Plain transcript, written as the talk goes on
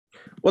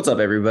What's up,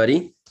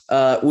 everybody?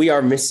 We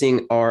are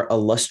missing our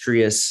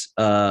illustrious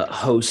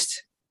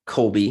host,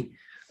 Colby.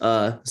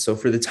 So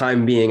for the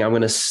time being, I'm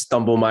going to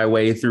stumble my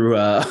way through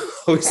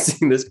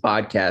hosting this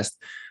podcast.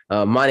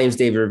 My name is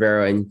David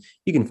Rivera, and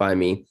you can find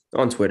me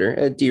on Twitter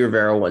at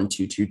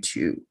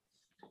drivera1222.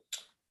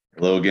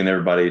 Hello again,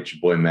 everybody. It's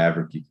your boy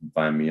Maverick. You can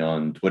find me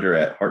on Twitter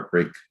at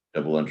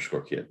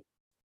heartbreak_kid.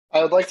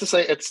 I would like to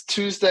say it's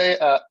Tuesday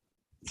at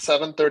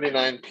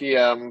 7:39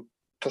 p.m.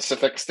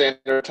 Pacific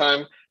Standard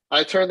Time.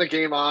 I turned the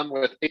game on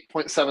with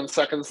 8.7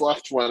 seconds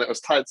left when it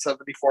was tied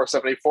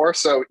 74-74.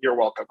 So you're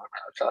welcome,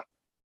 America.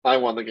 I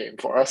won the game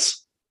for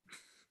us.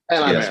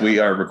 And yes, we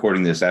are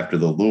recording this after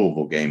the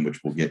Louisville game,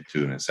 which we'll get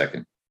to in a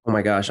second. Oh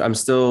my gosh, and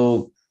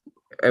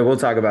we'll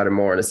talk about it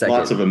more in a second.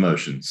 Lots of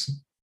emotions.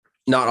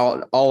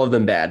 Not all of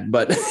them bad,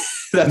 but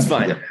that's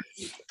fine. Yeah.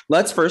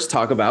 Let's first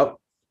talk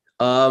about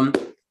a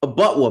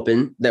butt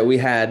whooping that we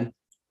had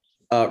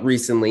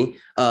recently,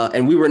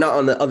 and we were not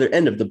on the other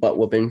end of the butt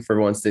whooping for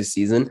once this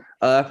season.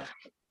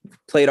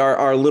 Played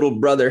our little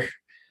brother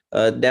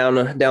down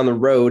the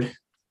road,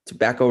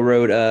 Tobacco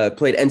Road.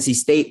 Played NC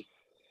State.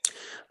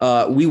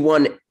 We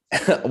won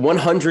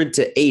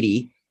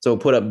 100-80, so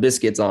put up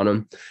biscuits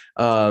on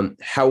them.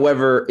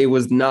 However, it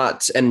was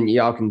not, and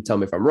y'all can tell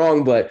me if I'm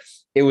wrong, but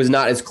it was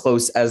not as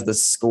close as the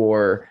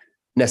score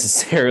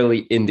necessarily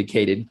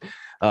indicated.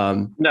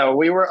 No,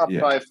 we were up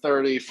by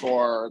 30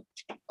 for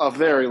a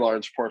very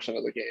large portion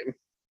of the game.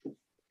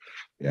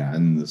 Yeah,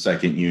 and the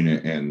second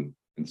unit and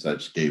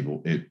such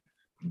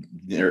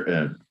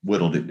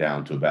whittled it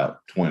down to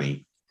about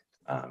 20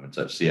 and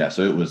such. So, yeah,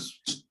 so it was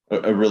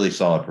a really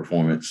solid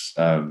performance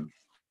for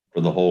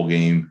the whole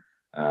game.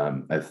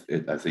 I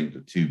think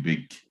the two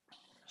big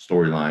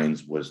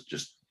storylines was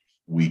just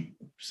we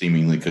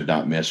seemingly could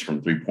not miss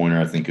from three-pointer.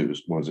 I think it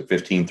was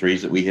 15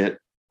 threes that we hit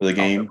for the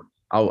game.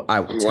 I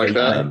would like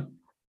that.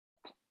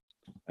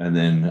 And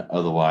then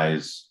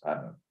otherwise,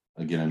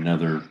 again,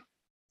 another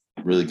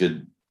really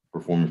good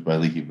performance by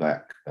Leaky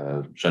Black,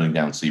 shutting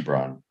down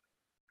Sebron.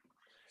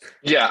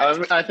 Yeah,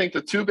 I think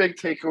the two big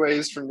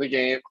takeaways from the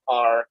game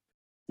are,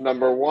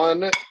 number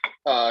one,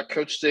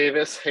 Coach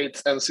Davis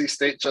hates NC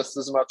State just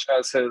as much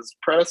as his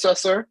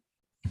predecessor.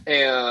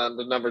 And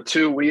number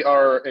two, we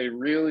are a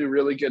really,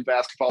 really good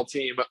basketball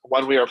team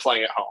when we are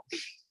playing at home.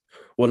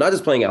 Well, not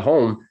just playing at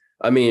home.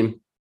 I mean,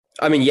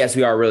 yes,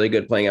 we are really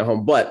good playing at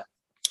home, but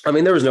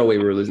there was no way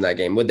we were losing that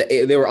game.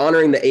 They were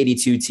honoring the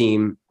 82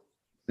 team.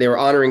 They were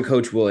honoring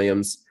Coach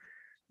Williams.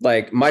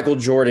 Like, Michael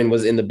Jordan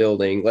was in the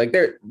building. Like,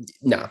 there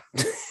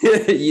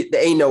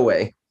ain't no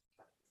way.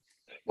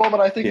 Well, but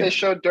I think they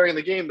showed during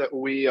the game that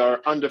we are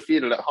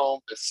undefeated at home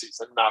this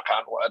season, knock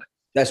on wood.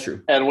 That's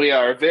true. And we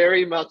are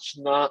very much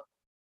not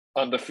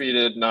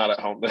undefeated, not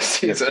at home this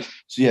season.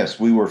 So yes,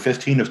 we were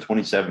 15 of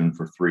 27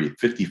 for three,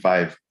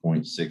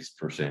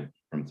 55.6%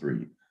 from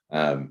three.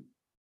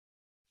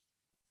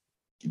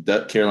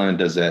 Carolina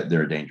does that.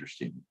 They're a dangerous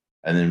team.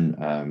 And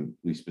then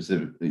we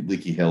specifically,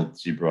 Leaky held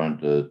Sebron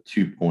to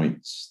 2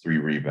 points, 3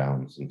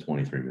 rebounds in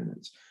 23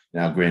 minutes.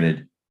 Now,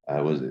 granted,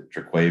 was it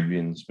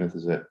Terquavian Smith?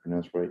 Is that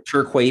pronounced right?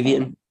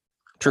 Terquavian.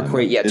 Yeah,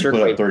 Terquavian.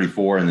 Put up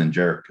 34, and then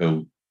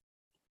Jericho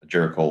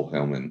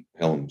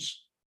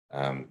Helms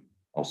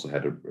also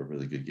had a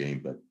really good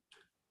game. But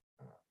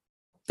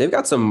they've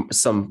got some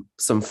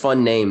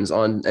fun names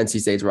on NC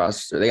State's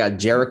roster. They got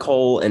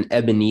Jericho and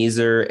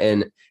Ebenezer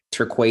and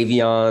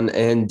Terquavion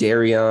and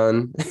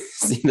Darion.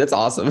 That's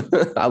awesome.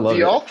 I love it.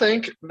 Do y'all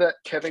think that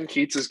Kevin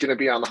Keatts is going to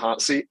be on the hot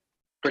seat?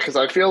 Because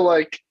I feel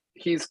like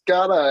he's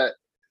got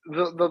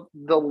the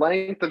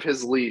length of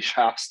his leash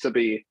has to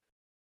be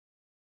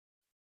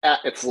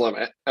at its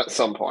limit at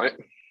some point.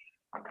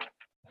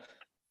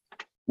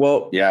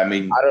 Well, yeah,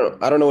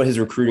 I don't know what his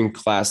recruiting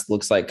class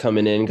looks like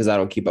coming in because I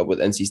don't keep up with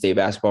NC State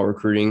basketball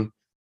recruiting.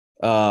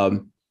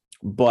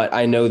 But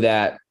I know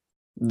that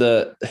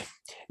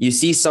you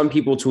see some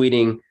people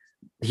tweeting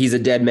he's a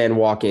dead man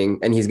walking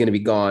and he's going to be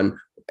gone.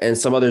 And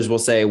some others will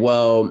say,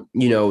 well,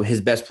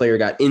 his best player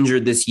got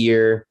injured this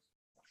year.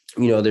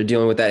 They're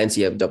dealing with that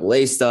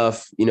NCAA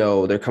stuff.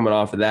 They're coming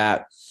off of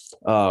that.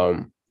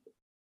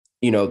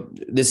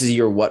 This is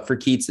year what for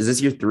Keatts? Is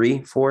this year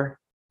 3, 4?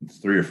 It's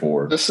 3 or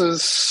 4. This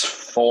is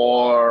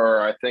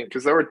 4, I think,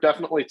 because there were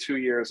definitely 2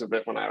 years of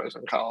it when I was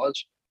in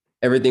college.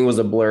 Everything was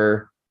a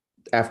blur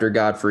after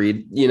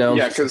Gottfried,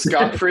 Yeah, because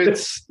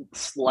Gottfried's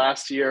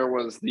last year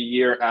was the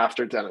year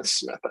after Dennis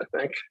Smith, I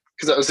think.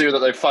 Because that was the year that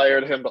they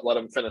fired him but let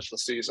him finish the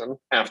season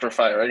after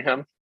firing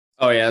him.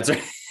 Oh, yeah, that's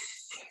right.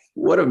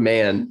 What a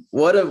man.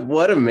 What a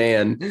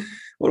man.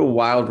 What a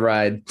wild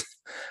ride.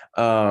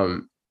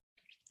 But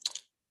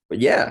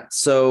yeah,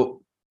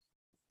 so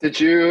did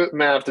you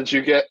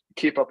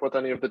keep up with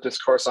any of the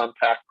discourse on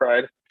Pack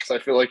Pride? Because I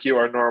feel like you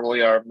are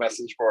normally our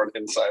message board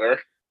insider.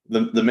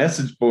 The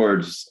message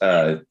boards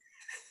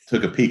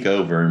took a peek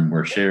over and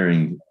we're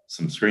sharing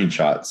some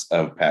screenshots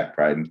of Pack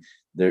Pride. And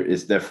there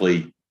is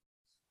definitely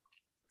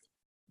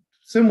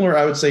similar,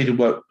 I would say, to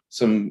what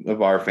some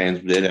of our fans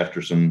did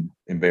after some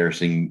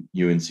embarrassing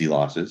UNC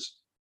losses.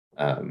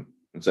 So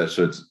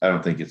I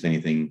don't think it's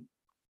anything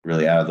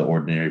really out of the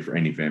ordinary for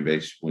any fan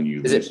base when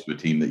you lose to a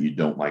team that you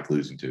don't like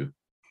losing to.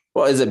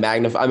 Well, is it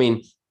magnified? I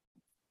mean,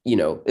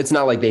 it's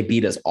not like they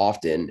beat us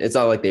often. It's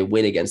not like they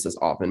win against us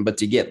often, but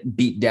to get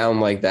beat down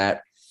like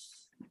that,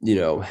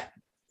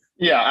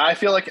 Yeah, I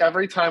feel like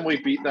every time we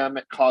beat them,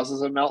 it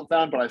causes a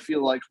meltdown. But I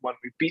feel like when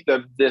we beat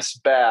them this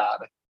bad,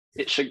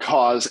 it should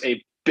cause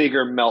a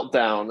bigger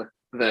meltdown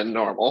than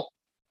normal.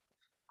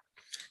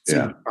 See,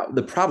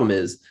 the problem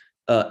is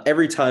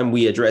every time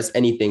we address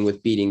anything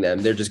with beating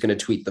them, they're just going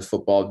to tweet the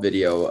football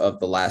video of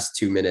the last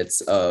 2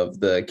 minutes of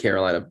the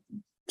Carolina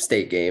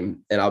State game,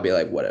 and I'll be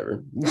like,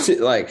 whatever. That's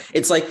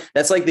like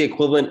the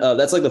equivalent of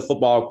that's like the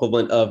football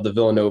equivalent of the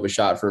Villanova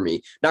shot for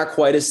me. Not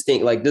quite as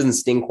doesn't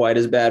sting quite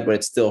as bad, but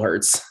it still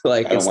hurts.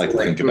 I don't like to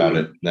think about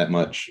it that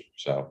much.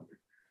 So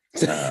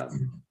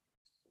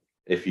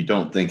if you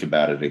don't think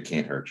about it, it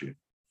can't hurt you.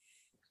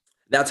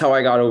 That's how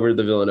I got over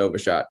the Villanova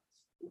shot.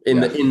 In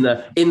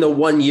the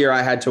 1 year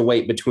I had to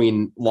wait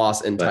between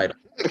loss and title.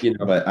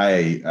 But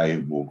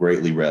I will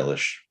greatly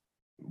relish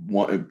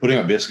putting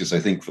up biscuits. I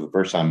think for the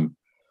first time.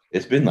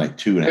 It's been like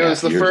 2.5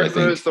 years.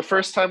 It was the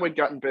first time we'd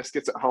gotten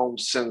biscuits at home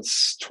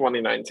since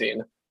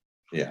 2019.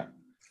 Yeah.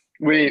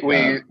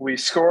 We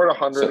scored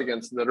 100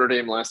 against Notre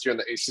Dame last year in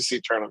the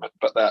ACC tournament,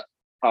 but that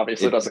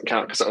obviously doesn't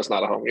count because that was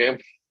not a home game.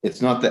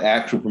 It's not the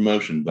actual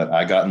promotion, but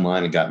I got in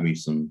line and got me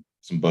some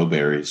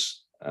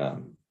Bo-Berries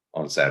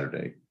on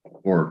Saturday,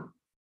 or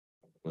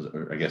was it,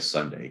 I guess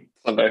Sunday.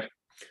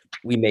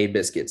 We made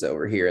biscuits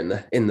over here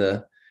in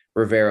the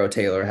Rivero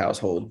Taylor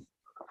household.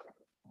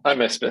 I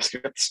miss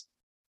biscuits.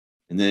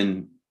 And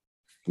then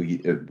we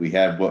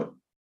had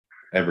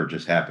whatever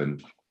just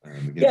happened.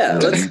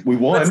 We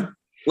won.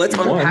 Let's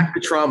unpack the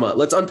trauma.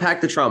 Let's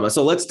unpack the trauma.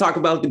 So let's talk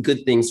about the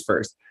good things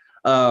first.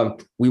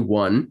 We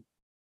won.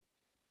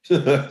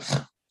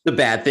 The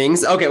bad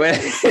things. Okay,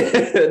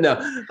 wait.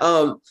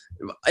 No.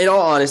 In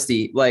all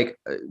honesty,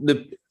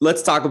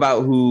 let's talk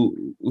about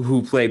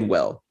who played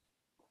well.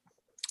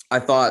 I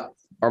thought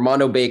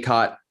Armando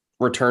Bacot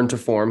returned to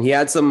form. He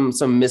had some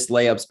missed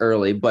layups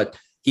early, but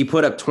he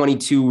put up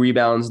 22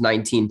 rebounds,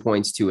 19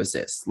 points, 2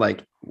 assists.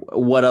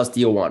 What else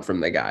do you want from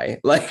the guy?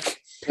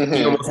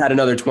 He almost had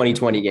another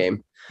 20-20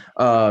 game.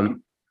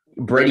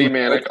 Brady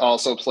Manek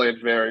also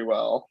played very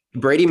well.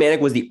 Brady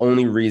Manek was the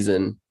only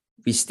reason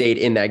we stayed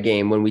in that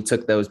game when we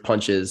took those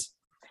punches.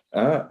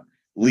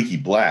 Leaky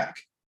Black.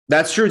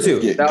 That's true too.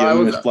 Give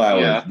him his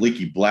flowers. Yeah.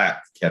 Leaky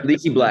Black kept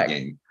Leaky Black.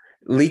 Game.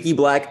 Leaky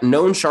Black,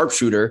 known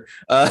sharpshooter.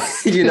 Yeah.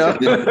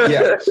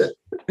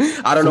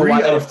 I don't know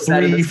why. 3 of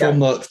 3 from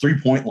the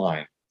 3-point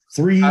line.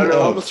 3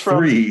 of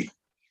 3.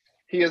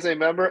 He is a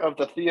member of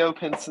the Theo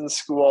Pinson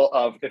school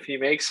of if he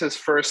makes his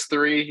first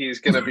 3, he's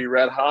going to be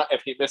red hot.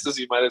 If he misses,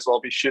 he might as well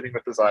be shooting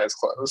with his eyes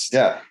closed.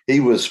 Yeah, he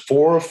was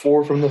 4 of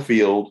 4 from the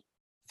field,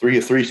 3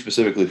 of 3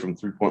 specifically from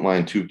 3-point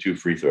line, 2 of 2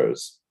 free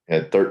throws.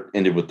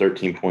 Ended with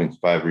 13 points,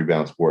 5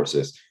 rebounds, 4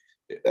 assists.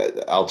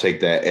 I'll take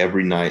that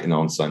every night and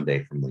on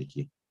Sunday from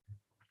Leaky.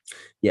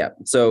 Yeah.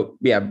 So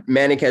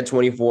Manek had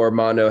 24,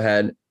 Mondo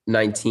had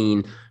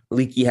 19,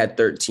 Leaky had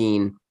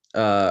 13.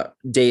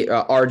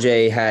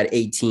 RJ had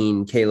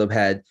 18, Caleb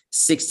had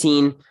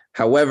 16.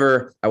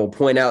 However, I will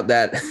point out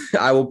that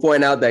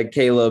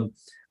Caleb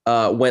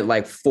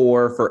went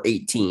 4 for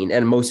 18,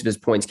 and most of his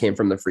points came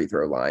from the free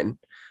throw line.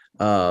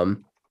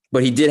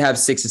 But he did have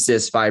 6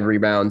 assists, 5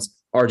 rebounds.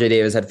 RJ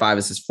Davis had 5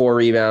 assists, 4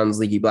 rebounds.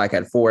 Leaky Black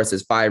had 4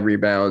 assists, 5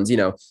 rebounds.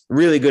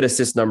 Really good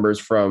assist numbers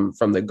from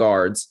the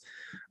guards.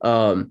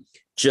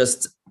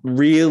 Just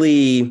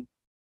really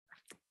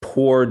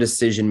poor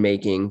decision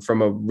making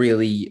from a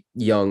really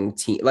young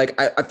team.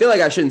 I feel like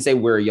I shouldn't say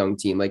we're a young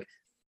team.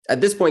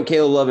 At this point,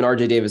 Caleb Love and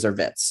RJ Davis are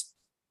vets.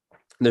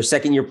 They're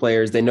second-year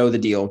players. They know the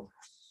deal.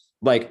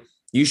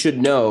 You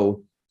should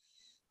know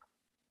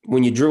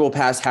when you dribble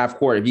past half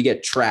court, if you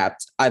get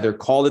trapped, either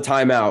call the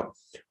timeout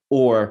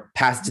or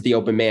pass it to the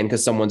open man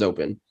because someone's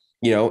open.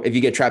 If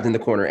you get trapped in the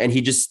corner, and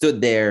he just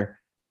stood there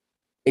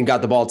and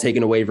got the ball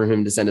taken away from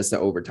him to send us to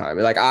overtime.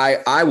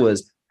 I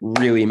was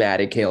really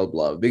mad at Caleb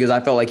Love because I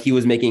felt like he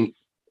was making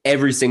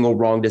every single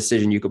wrong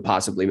decision you could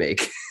possibly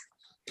make.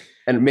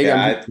 And maybe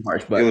I'm too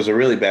harsh, but it was a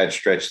really bad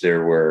stretch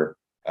there where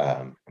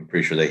I'm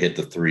pretty sure they hit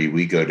the 3.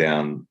 We go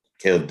down.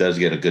 Caleb does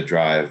get a good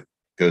drive,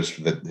 goes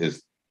for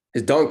his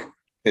dunk,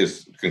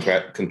 his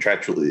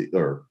contractually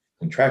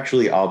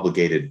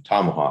obligated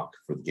tomahawk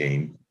for the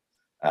game,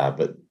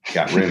 but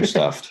got rim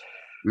stuffed.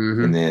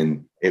 Mm-hmm. And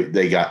then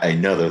they got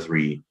another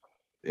 3.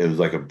 It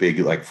was a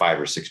big 5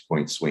 or 6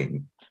 point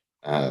swing.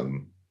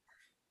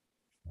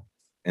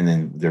 And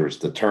then there was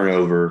the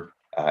turnover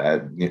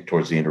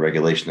towards the end of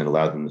regulation that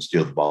allowed them to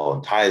steal the ball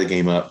and tie the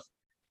game up.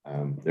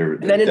 There were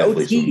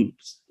definitely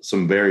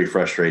some very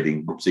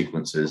frustrating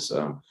sequences.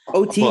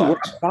 OT, we're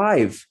up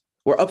 5.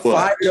 We're up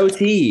 5 in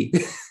OT.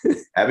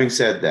 Having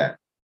said that,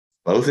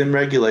 both in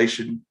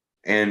regulation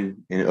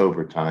and in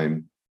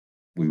overtime,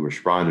 we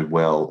responded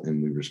well,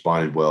 and we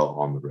responded well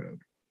on the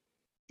road.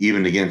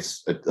 Even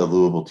against a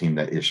Louisville team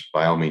that is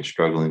by all means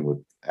struggling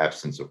with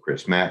absence of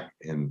Chris Mack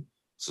and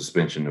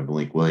suspension of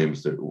Malik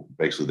Williams. They're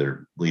basically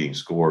their leading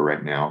scorer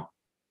right now.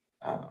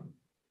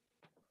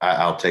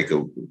 I'll take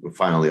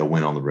finally a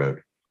win on the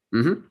road.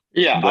 Mm-hmm.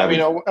 Yeah, I mean,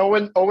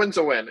 a win's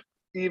a win,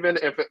 even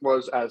if it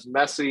was as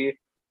messy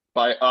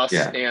by us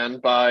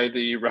and by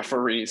the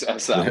referees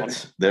as that one.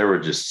 There were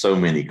just so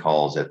many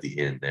calls at the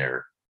end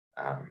there.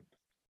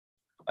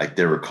 Like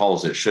there were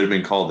calls that should have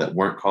been called that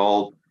weren't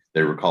called.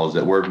 There were calls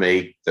that were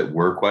made that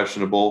were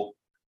questionable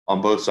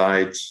on both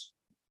sides.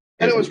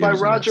 And it was by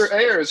Roger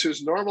Ayers,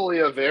 who's normally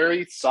a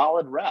very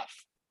solid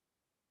ref,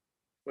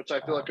 which I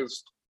feel like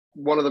is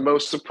one of the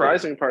most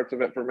surprising parts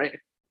of it for me.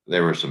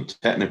 There were some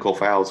technical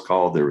fouls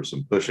called. There was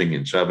some pushing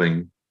and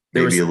shoving,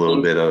 maybe a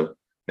little bit of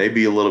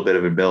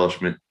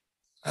embellishment,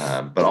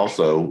 but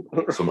also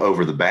some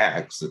over the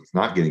backs that's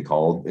not getting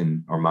called.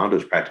 And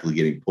Armando's practically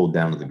getting pulled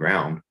down to the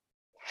ground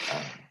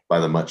by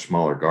the much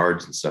smaller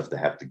guards and stuff that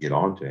have to get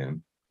onto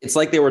him. It's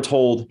like they were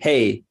told,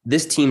 hey,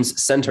 this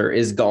team's center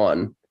is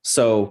gone,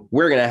 so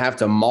we're going to have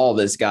to maul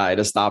this guy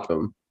to stop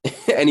him.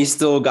 And he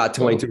still got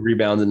 22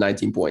 rebounds and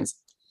 19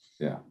 points.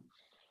 Yeah.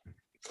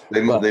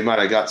 They might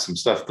have got some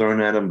stuff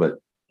thrown at them, but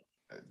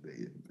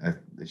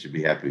they should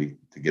be happy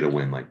to get a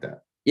win like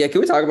that. Yeah,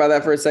 can we talk about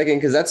that for a second?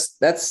 Because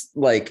that's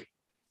like,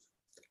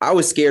 I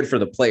was scared for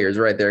the players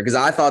right there because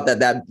I thought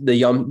that the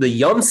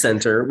Yum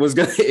Center was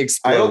going to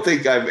explode. I don't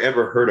think I've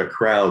ever heard a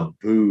crowd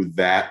boo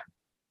that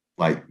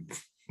like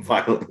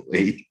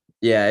violently.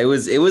 Yeah, it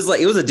was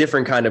a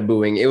different kind of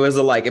booing. It was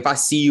like, if I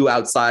see you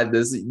outside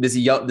this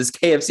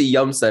KFC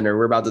Yum Center,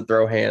 we're about to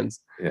throw hands.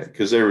 Yeah,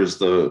 because there was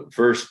the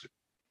first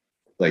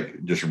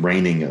like just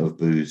raining of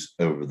boos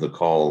over the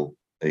call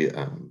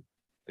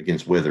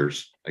against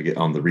Withers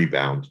on the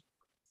rebound,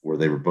 where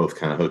they were both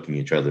kind of hooking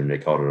each other and they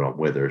called it on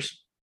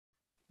Withers.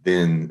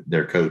 Then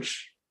their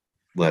coach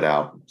let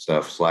out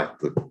stuff,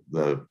 slacked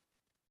the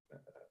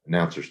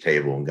announcer's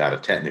table and got a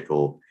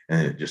technical,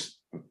 and it just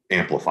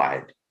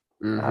amplified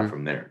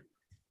from there.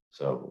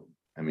 So,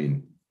 I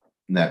mean,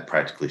 that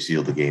practically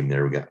sealed the game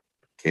there. We got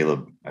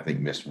Caleb, I think,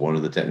 missed one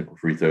of the technical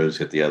free throws,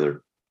 hit the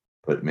other,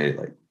 but made it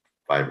like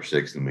 5 or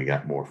 6, and we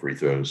got more free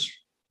throws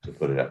to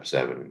put it up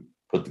 7 and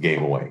put the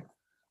game away.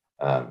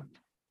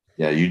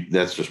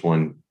 That's just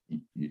one.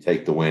 You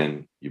take the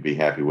win, you be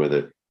happy with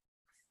it,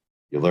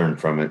 you learn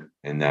from it,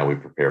 and now we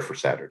prepare for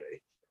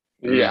Saturday.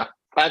 Yeah.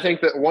 I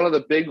think that one of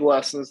the big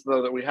lessons,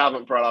 though, that we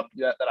haven't brought up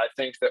yet that I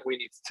think that we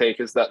need to take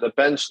is that the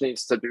bench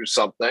needs to do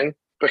something,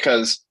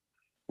 because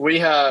we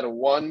had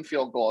 1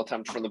 field goal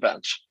attempt from the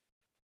bench,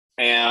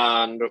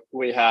 and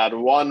we had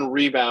 1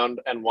 rebound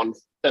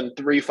and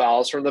 3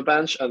 fouls from the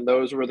bench, and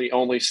those were the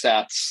only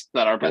stats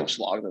that our bench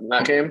logged in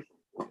that game.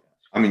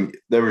 I mean,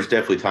 there was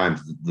definitely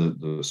times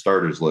the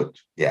starters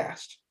looked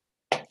gassed.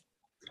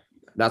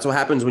 That's what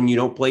happens when you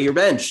don't play your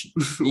bench.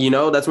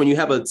 That's when you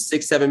have a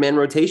 6-7 man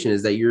rotation,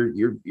 is that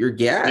you're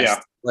gassed.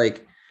 Yeah.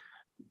 Like,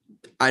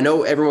 I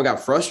know everyone got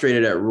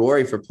frustrated at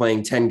Rory for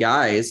playing 10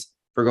 guys,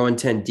 for going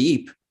 10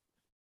 deep.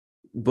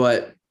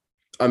 But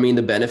I mean,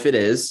 the benefit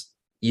is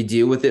you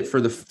deal with it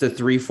for the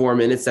 3-4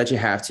 minutes that you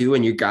have to,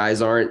 and your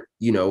guys aren't,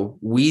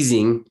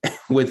 wheezing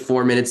with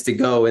 4 minutes to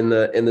go in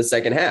the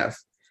second half.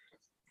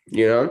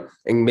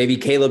 And maybe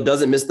Caleb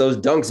doesn't miss those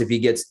dunks if he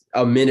gets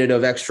a minute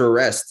of extra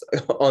rest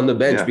on the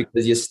bench,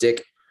 because you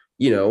stick,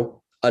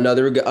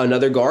 another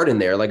guard in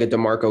there, like a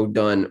DeMarco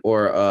Dunn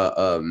or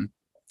a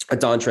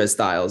Dontrez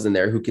Styles in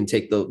there, who can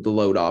take the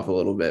load off a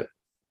little bit.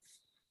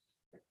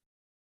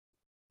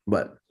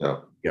 But yeah,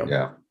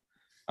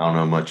 I don't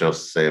know much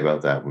else to say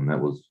about that one. That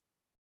was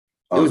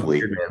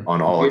ugly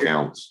on all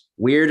accounts.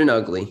 Weird and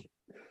ugly.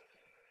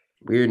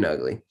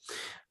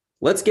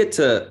 Let's get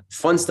to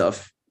fun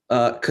stuff.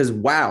 Because,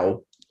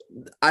 wow,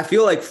 I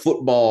feel like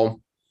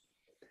football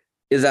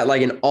is at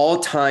like an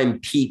all-time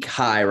peak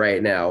high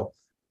right now.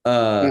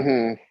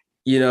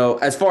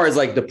 As far as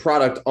like the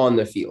product on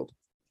the field,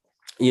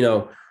 we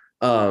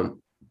got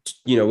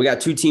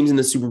 2 teams in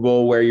the Super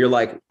Bowl where you're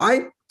like,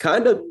 I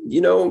kind of,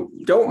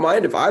 don't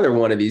mind if either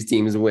one of these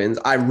teams wins.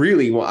 I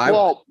really want.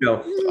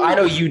 I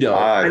know you don't.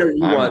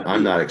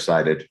 I'm not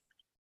excited.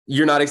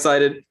 You're not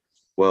excited?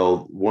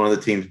 Well, one of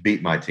the teams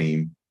beat my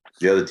team.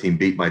 The other team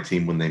beat my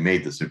team when they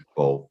made the Super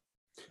Bowl.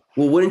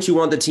 Well, wouldn't you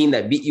want the team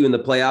that beat you in the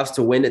playoffs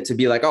to win it, to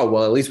be like, oh,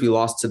 well, at least we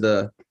lost to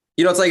the,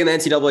 it's like in the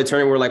NCAA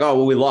tournament, we're like, oh,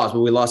 well, we lost,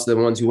 but we lost to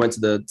the ones who went to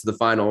the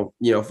final,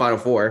 Final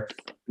Four.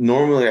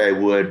 Normally I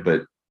would,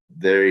 but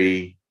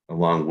they,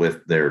 along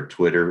with their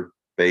Twitter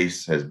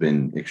base, has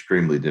been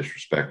extremely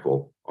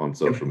disrespectful on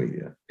social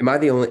media. Am I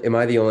the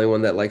only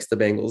one that likes the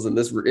Bengals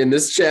in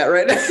this chat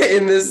right now,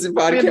 in this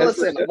podcast? I mean,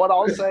 listen, what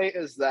I'll say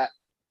is that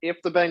if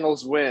the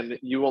Bengals win,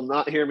 you will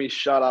not hear me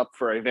shut up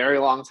for a very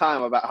long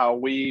time about how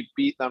we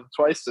beat them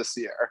twice this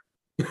year.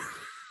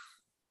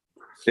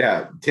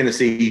 Yeah,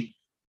 Tennessee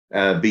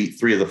beat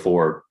 3 of the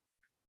 4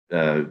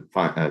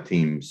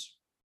 teams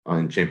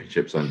on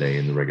Championship Sunday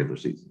in the regular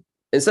season.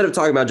 Instead of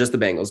talking about just the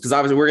Bengals, because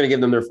obviously we're going to give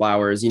them their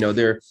flowers.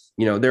 They're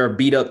a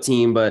beat up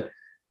team, but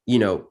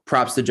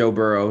props to Joe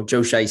Burrow,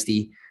 Joe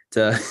Shiesty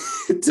to I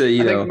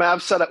think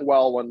Mav said it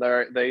well when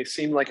they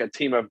seem like a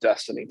team of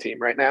destiny team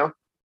right now.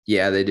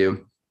 Yeah, they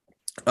do.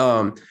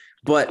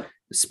 But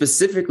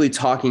specifically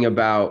talking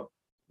about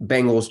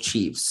Bengals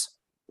Chiefs,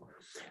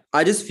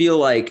 I just feel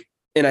like,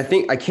 and I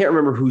can't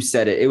remember who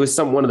said it. It was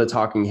one of the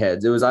talking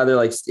heads. It was either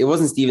like, it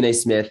wasn't Stephen A.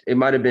 Smith. It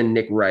might've been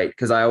Nick Wright.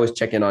 Cause I always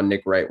check in on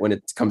Nick Wright when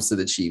it comes to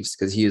the Chiefs.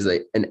 Cause he is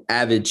an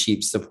avid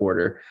Chiefs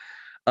supporter.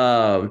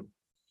 I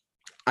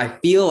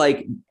feel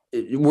like,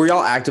 were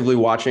y'all actively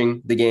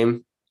watching the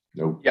game?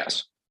 Nope.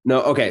 Yes.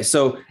 No. Okay.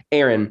 So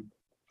Aaron,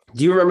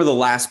 do you remember the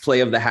last play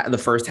of the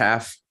first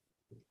half?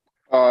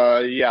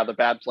 Yeah, the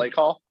bad play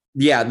call.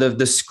 Yeah,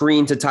 the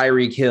screen to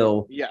Tyreek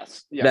Hill.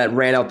 Yes. Yeah. That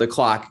ran out the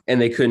clock and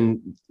they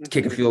couldn't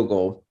kick a field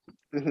goal.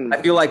 Mhm.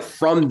 I feel like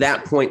from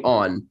that point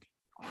on,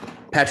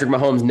 Patrick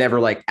Mahomes never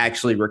like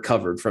actually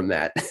recovered from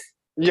that.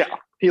 Yeah,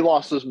 he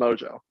lost his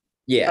mojo.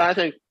 Yeah. I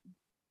think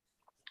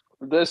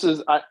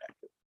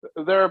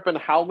there have been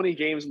how many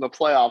games in the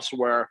playoffs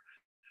where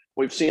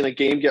we've seen a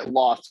game get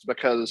lost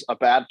because a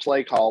bad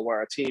play call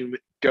where a team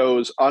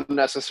goes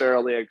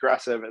unnecessarily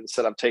aggressive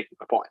instead of taking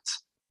the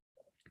points.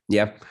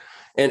 Yeah.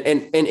 And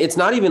it's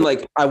not even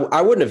like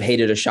I wouldn't have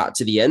hated a shot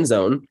to the end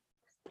zone,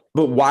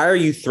 but why are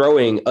you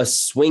throwing a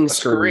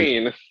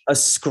screen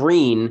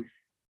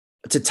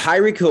to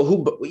Tyreek Hill,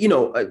 who,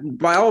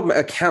 by all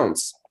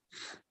accounts,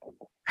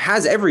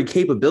 has every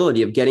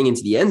capability of getting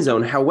into the end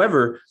zone.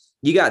 However,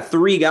 you got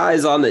three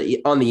guys on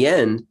the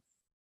end,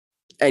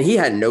 and he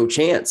had no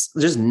chance,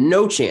 just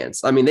no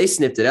chance. I mean, they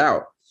sniffed it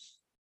out,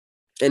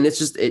 and it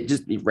just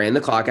ran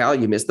the clock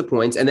out. You missed the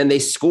points, and then they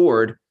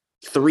scored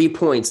 3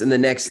 points in the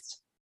next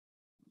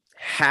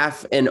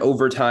half and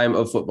overtime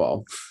of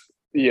football.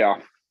 Yeah.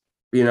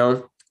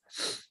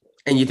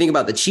 And you think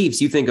about the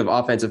Chiefs, you think of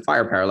offensive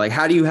firepower. Like,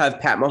 how do you have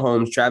Pat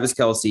Mahomes, Travis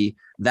Kelce,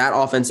 that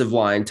offensive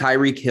line,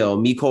 Tyreek Hill,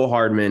 Mecole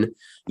Hardman?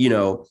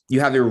 You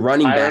have your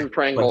running back, Byron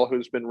Pringle,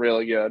 who's been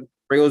really good.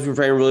 Pringle's been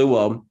playing really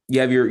well.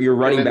 You have your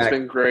running back,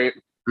 been great.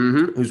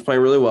 Who's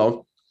playing really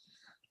well.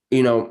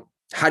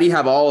 How do you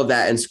have all of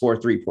that and score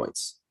 3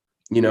 points?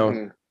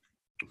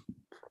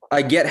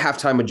 I get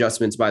halftime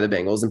adjustments by the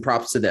Bengals, and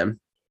props to them.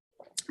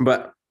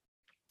 But,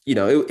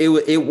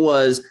 it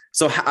was –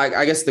 so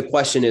I guess the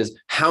question is,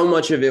 how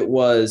much of it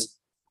was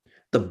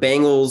the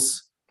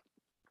Bengals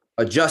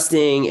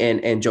adjusting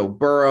and Joe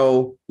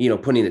Burrow,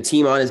 putting the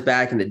team on his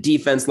back and the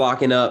defense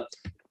locking up,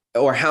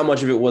 or how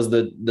much of it was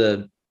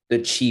the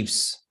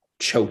Chiefs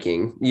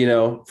choking,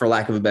 for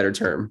lack of a better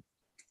term?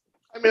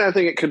 I mean, I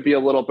think it could be a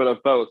little bit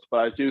of both, but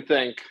I do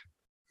think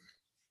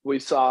we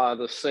saw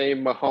the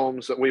same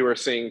Mahomes that we were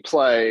seeing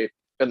play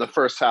in the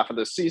first half of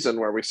the season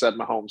where we said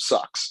Mahomes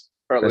sucks.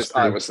 Or at least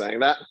I was saying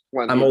that.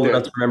 When I'm old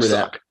enough to remember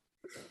that.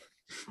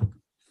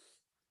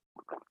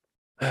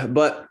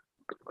 But,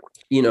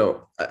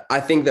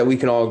 I think that we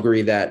can all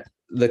agree that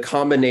the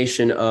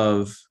combination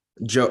of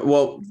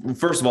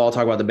first of all, I'll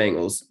talk about the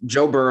Bengals.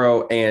 Joe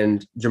Burrow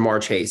and Jamar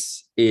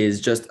Chase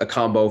is just a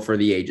combo for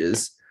the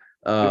ages.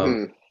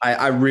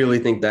 I really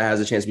think that has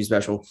a chance to be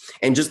special.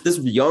 And just this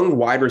young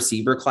wide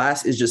receiver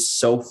class is just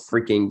so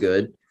freaking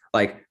good.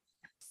 Like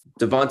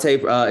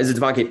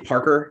Devontae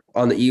Parker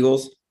on the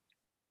Eagles?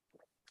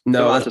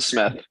 No, Devonta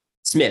Smith.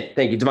 Smith,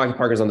 thank you. Devontae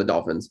Parker's on the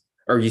Dolphins,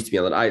 or used to be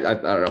on the. I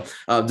don't know.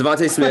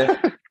 Devontae Smith,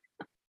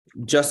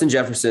 Justin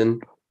Jefferson,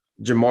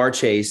 Jamar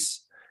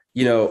Chase.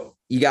 You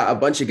got a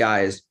bunch of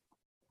guys.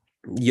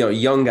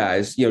 Young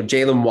guys.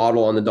 Jalen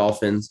Waddle on the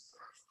Dolphins.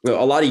 A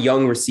lot of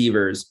young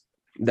receivers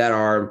that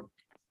are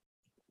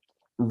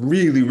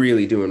really,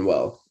 really doing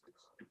well.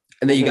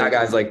 And then you got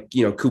guys like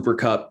Cooper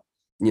Kupp,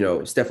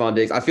 Stephon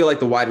Diggs. I feel like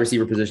the wide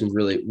receiver position is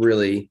really,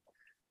 really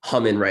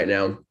humming right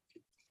now.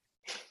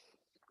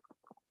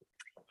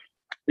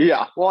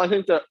 Yeah, well, I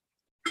think that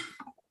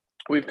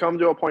we've come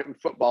to a point in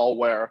football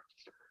where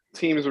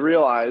teams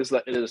realize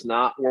that it is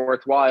not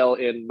worthwhile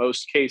in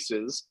most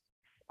cases.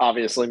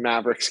 Obviously,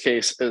 Mavericks'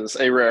 case is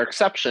a rare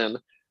exception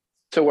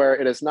to where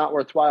it is not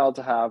worthwhile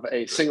to have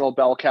a single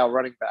bell cow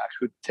running back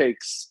who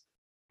takes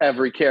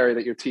every carry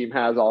that your team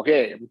has all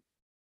game.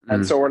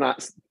 And so we're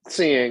not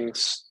seeing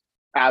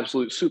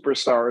absolute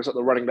superstars at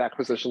the running back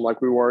position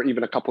like we were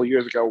even a couple of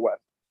years ago when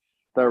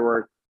there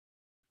were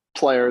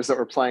players that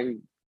were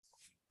playing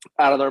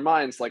out of their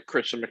minds like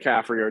Christian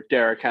McCaffrey or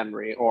Derrick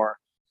Henry or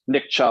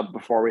Nick Chubb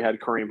before we had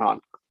Kareem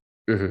Hunt.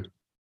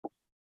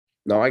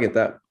 No, I get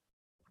that.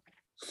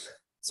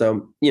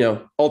 So,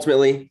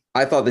 ultimately,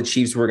 I thought the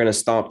Chiefs were going to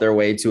stomp their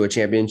way to a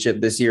championship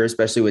this year,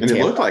 especially with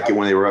Tampa. It looked like it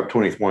when they were up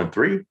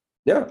 21-3.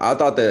 Yeah, I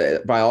thought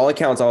that by all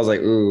accounts, I was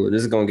like, ooh,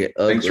 this is going to get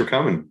ugly. Thanks for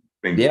coming.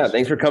 Bengals. Yeah,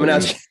 thanks for coming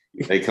out.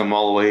 They come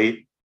all the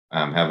way,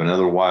 have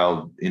another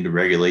wild into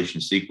regulation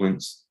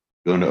sequence,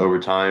 go into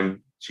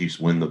overtime.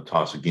 Chiefs win the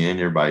toss again.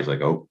 Everybody's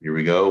like, oh, here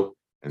we go.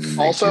 And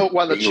also,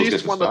 when the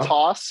Chiefs won the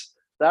toss,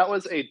 that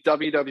was a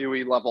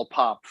WWE level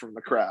pop from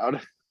the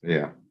crowd.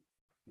 Yeah.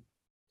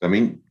 I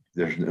mean,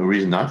 there's no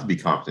reason not to be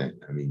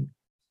confident. I mean,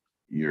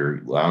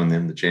 you're allowing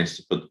them the chance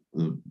to put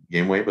the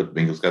game away, but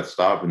the Bengals got to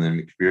stop. And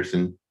then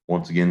McPherson,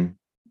 once again,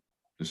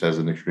 just has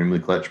an extremely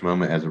clutch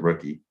moment as a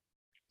rookie.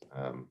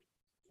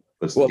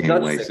 Puts the game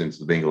away since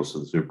the Bengals to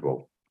the Super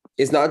Bowl.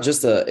 It's not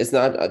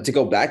to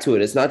go back to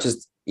it. It's not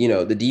just,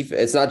 the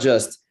defense. It's not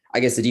just, I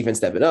guess, the defense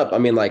stepping up. I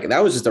mean, like,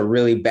 that was just a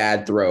really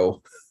bad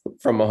throw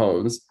from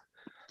Mahomes.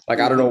 Like,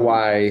 I don't know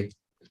why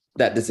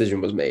that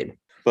decision was made.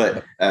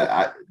 But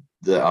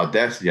the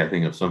audacity, I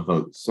think, of some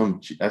folks,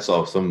 I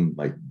saw some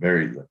like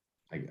very,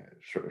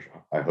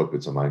 I hope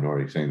it's a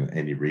minority saying that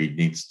Andy Reid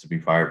needs to be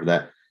fired for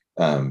that.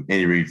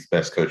 Andy Reid's the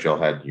best coach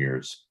y'all had in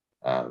years.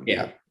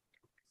 Yeah.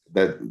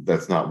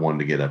 That's not one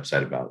to get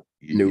upset about.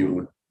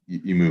 You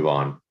move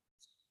on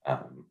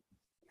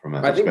from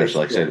that,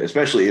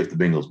 especially if the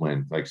Bengals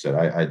win. Like I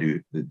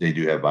said, they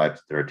do have vibes.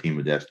 They're a team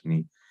of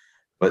destiny,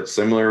 but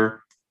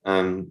similar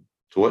to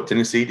what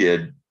Tennessee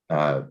did.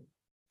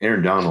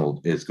 Aaron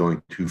Donald is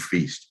going to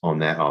feast on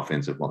that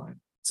offensive line.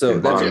 So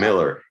Von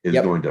Miller is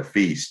going to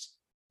feast,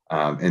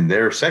 and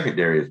their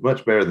secondary is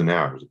much better than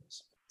ours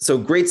is. So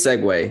great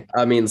segue.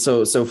 I mean,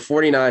 so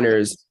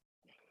 49ers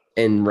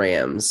and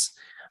Rams.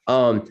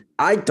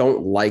 I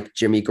don't like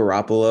Jimmy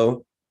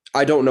Garoppolo.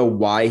 I don't know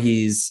why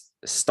he's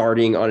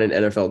starting on an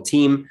NFL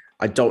team.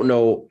 I don't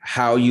know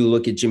how you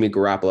look at Jimmy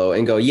Garoppolo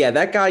and go, yeah,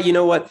 that guy, you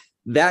know what?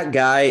 That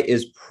guy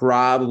is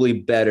probably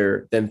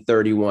better than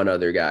 31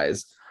 other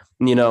guys.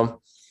 You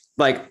know,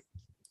 like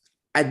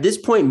at this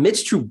point,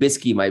 Mitch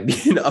Trubisky might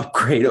be an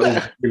upgrade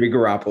over Jimmy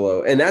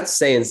Garoppolo. And that's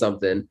saying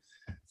something.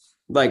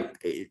 Like,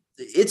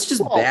 it's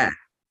just bad.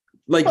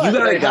 Like, you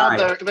got a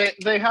guy.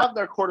 They have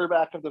their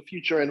quarterback of the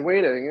future in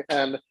waiting,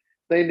 and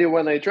they knew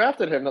when they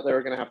drafted him that they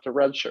were going to have to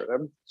redshirt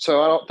him.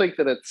 So I don't think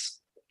that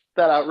it's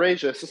that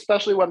outrageous,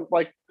 especially when,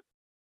 like,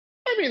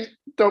 I mean,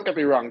 don't get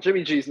me wrong,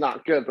 Jimmy G's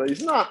not good, but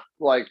he's not,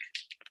 like,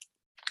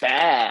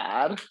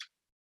 bad.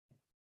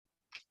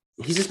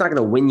 He's just not going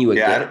to win you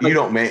again. Yeah, you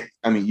don't make.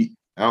 I mean,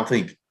 I don't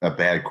think a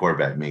bad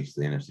quarterback makes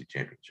the NFC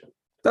Championship.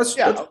 That's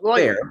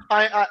like, fair.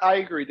 I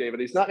agree,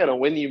 David. He's not going to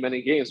win you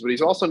many games, but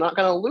he's also not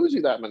going to lose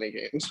you that many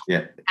games.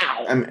 Yeah,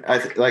 ow. I mean,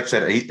 like I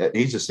said, he's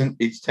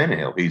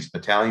Tannehill. He's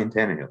Italian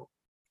Tannehill.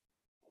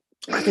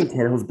 I think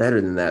Tannehill's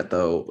better than that,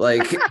 though.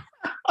 Like,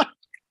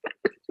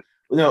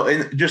 no,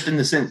 and just in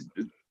the sense,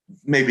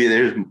 maybe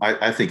there's.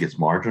 I think it's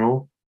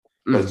marginal,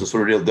 but it's the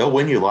sort of deal. They'll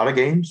win you a lot of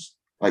games,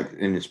 like,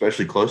 and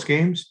especially close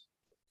games.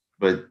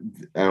 But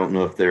I don't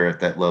know if they're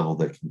at that level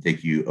that can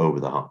take you over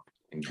the hump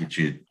and get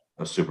you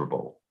a Super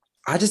Bowl.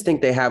 I just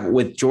think they have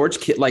with George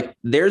Kittle, like,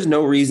 there's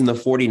no reason the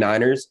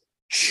 49ers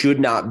should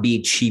not be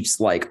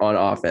Chiefs-like on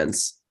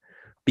offense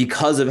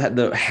because of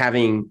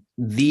having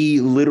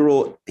the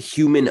literal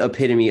human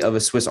epitome of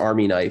a Swiss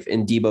Army knife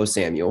in Deebo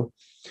Samuel.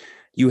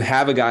 You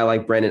have a guy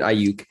like Brandon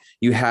Ayuk.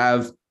 You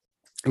have,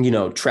 you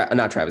know,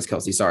 not Travis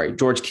Kelce, sorry,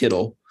 George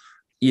Kittle.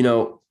 You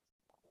know,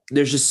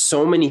 there's just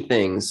so many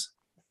things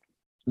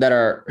that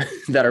are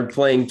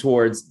playing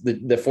towards the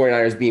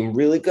 49ers being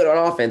really good on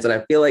offense. And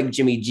I feel like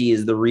Jimmy G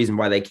is the reason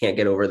why they can't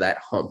get over that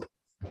hump.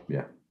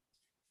 Yeah.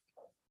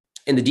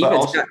 And the defense,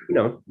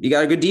 also, you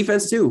got a good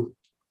defense too.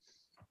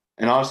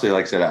 And honestly,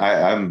 like I said,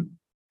 I'm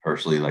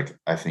personally, like,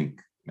 I think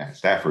Matt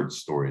Stafford's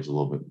story is a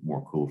little bit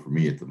more cool for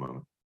me at the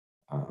moment.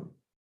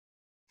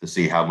 To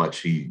see how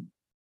much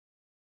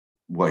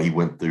what he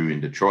went through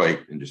in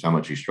Detroit and just how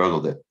much he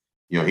struggled that,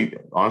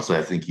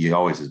 I think he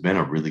always has been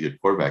a really good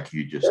quarterback.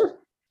 He just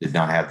did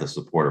not have the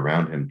support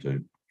around him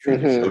to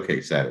truly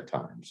showcase that at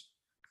times.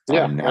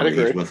 Yeah, now that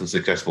he's with a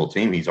successful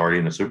team, he's already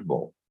in a Super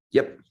Bowl.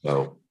 Yep.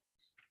 So,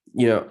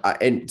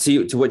 and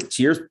to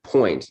your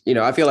point,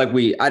 I feel like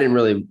I didn't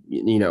really,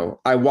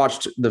 I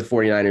watched the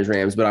 49ers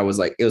Rams, but it was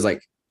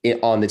like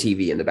on the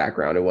TV in the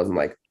background. It wasn't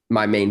like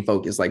my main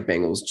focus, like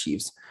Bengals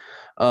Chiefs.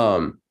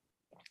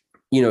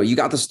 You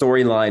got the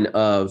storyline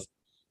of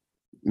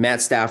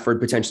Matt Stafford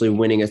potentially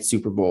winning a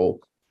Super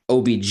Bowl,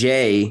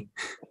 OBJ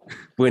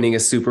winning a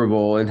Super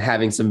Bowl and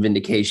having some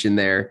vindication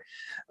there.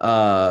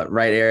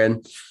 Right,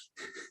 Aaron?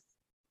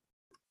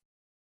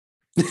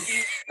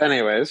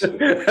 Anyways.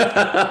 What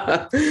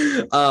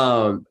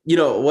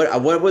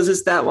was his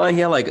stat line?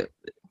 He had like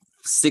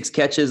 6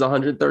 catches,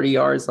 130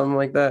 yards, something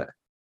like that.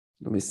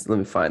 Let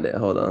me find it.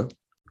 Hold on.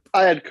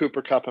 I had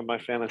Cooper Kupp in my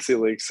fantasy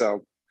league,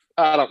 so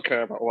I don't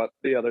care about what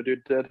the other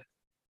dude did.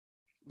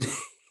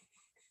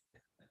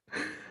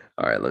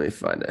 All right, let me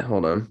find it.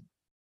 Hold on.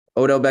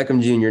 Odell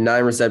Beckham Jr.,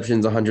 9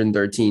 receptions,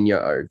 113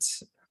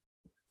 yards,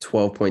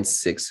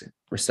 12.6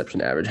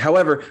 reception average.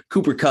 However,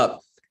 Cooper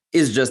Kupp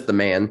is just the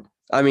man.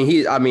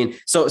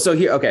 So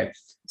here, okay.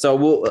 So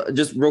we'll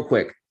just real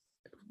quick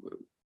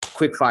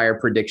fire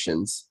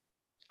predictions.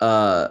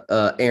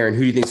 Aaron,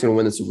 who do you think is going to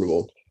win the Super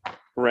Bowl?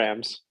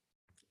 Rams.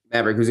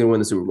 Maverick, who's going to win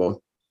the Super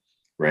Bowl?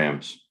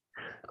 Rams.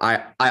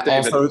 I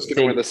also think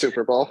win the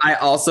Super Bowl. I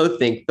also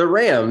think the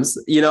Rams.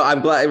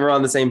 I'm glad we're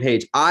on the same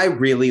page. I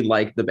really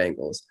like the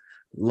Bengals.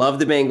 Love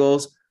the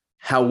Bengals.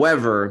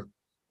 However,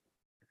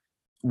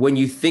 when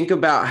you think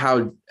about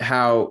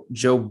how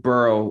Joe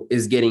Burrow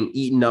is getting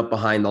eaten up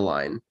behind the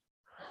line,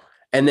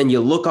 and then you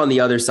look on the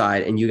other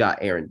side and you got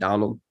Aaron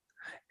Donald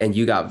and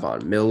you got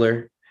Von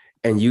Miller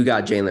and you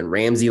got Jalen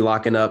Ramsey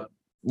locking up,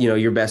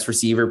 your best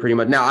receiver pretty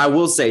much. Now, I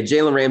will say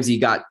Jalen Ramsey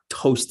got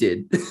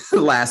toasted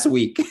last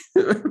week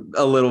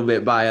a little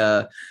bit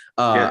by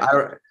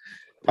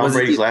Tom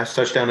Brady's last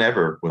touchdown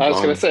ever. I was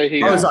going to say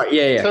he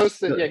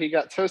toasted. Yeah, he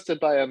got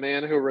toasted by a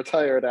man who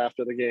retired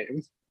after the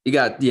game.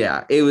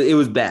 It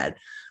was bad.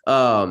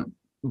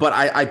 but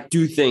I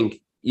do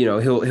think,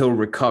 he'll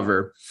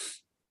recover.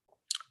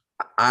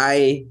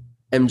 I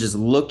am just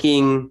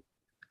looking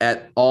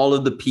at all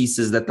of the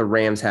pieces that the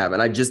Rams have,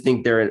 and I just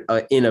think they're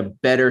in a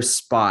better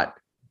spot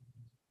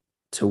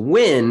to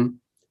win.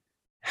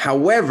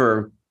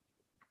 However,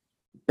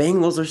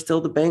 Bengals are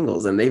still the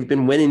Bengals, and they've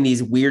been winning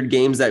these weird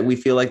games that we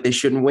feel like they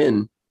shouldn't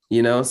win,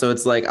 So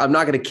it's like, I'm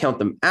not going to count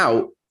them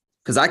out,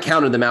 because I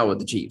counted them out with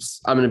the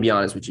Chiefs. I'm going to be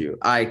honest with you.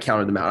 I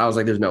counted them out. I was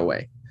like, there's no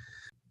way.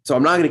 So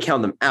I'm not going to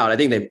count them out. I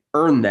think they've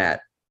earned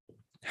that.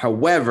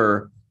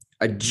 However,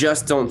 I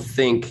just don't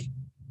think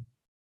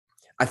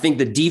 – I think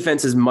the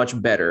defense is much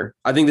better.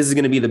 I think this is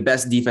going to be the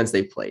best defense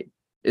they've played.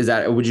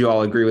 Would you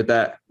all agree with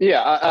that?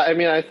 Yeah, I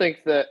mean, I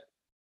think that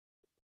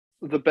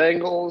the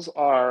Bengals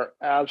are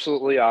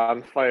absolutely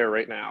on fire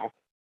right now.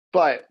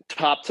 But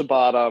top to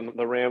bottom,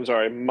 the Rams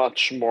are a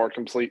much more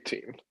complete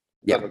team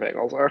than the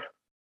Bengals are.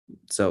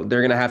 So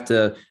they're going to have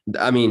to –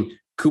 I mean,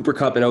 Cooper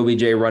Kupp and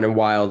OBJ running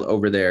wild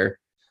over there,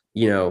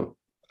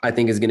 I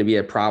think is going to be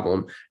a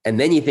problem. And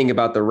then you think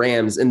about the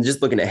Rams and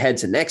just looking ahead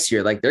to next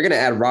year, like they're going to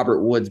add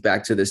Robert Woods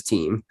back to this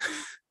team.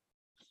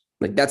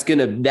 Like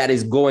that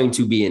is going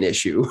to be an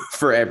issue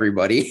for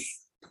everybody.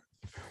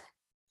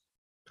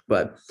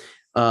 But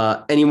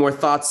any more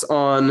thoughts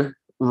on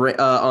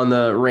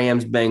the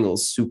Rams Bengals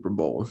Super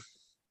Bowl?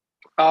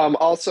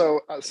 Also,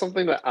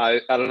 something that I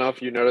don't know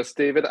if you noticed,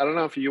 David, I don't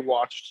know if you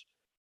watched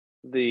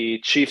the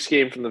Chiefs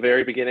game from the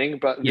very beginning,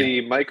 but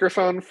the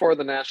microphone for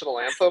the national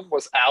anthem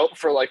was out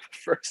for like the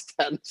first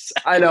 10 seconds.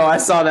 I know, I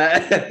saw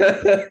that.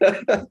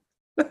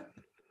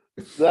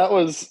 That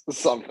was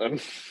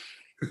something.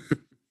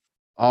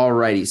 All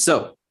righty.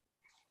 So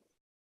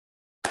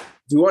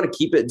do we want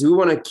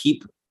to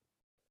keep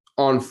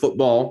on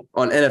football,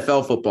 on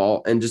NFL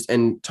football,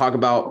 and talk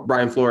about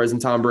Brian Flores and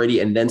Tom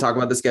Brady and then talk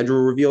about the schedule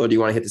reveal, or do you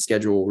want to hit the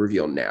schedule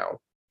reveal now?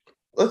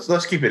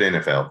 Let's keep it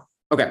NFL.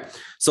 Okay,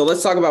 so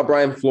let's talk about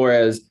Brian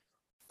Flores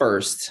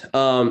first.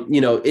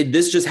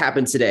 This just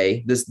happened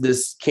today.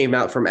 This came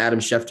out from Adam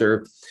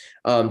Schefter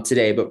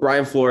today, but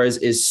Brian Flores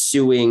is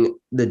suing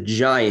the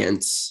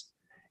Giants.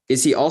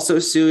 Is he also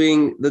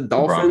suing the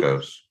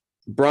Dolphins?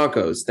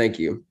 Broncos, thank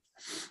you.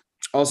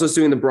 Also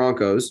suing the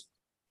Broncos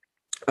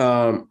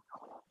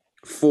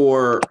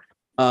for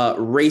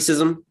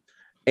racism,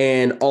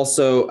 and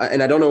also,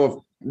 and I don't know if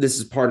this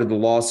is part of the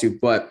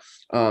lawsuit, but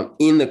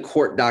in the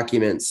court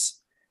documents,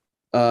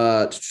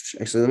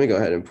 actually, let me go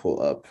ahead and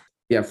pull up.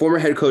 Yeah, former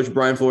head coach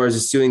Brian Flores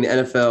is suing the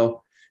NFL,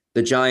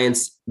 the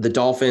Giants, the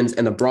Dolphins,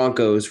 and the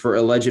Broncos for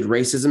alleged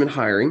racism in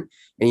hiring,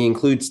 and he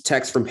includes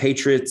text from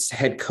Patriots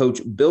head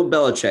coach Bill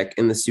Belichick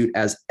in the suit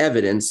as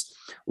evidence.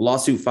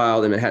 Lawsuit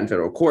filed in Manhattan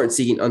federal court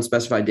seeking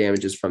unspecified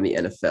damages from the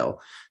NFL.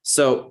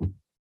 So,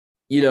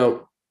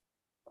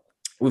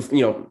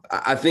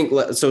 I think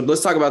so.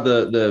 Let's talk about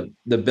the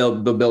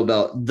Bill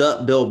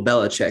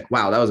Belichick.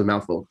 Wow, that was a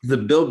mouthful. The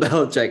Bill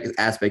Belichick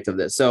aspect of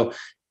this. So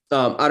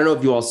I don't know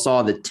if you all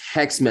saw the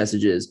text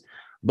messages,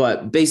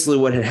 but basically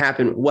what had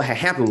happened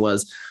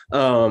was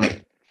Bill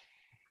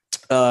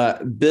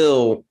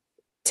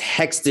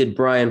texted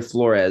Brian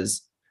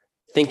Flores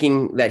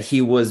thinking that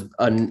he was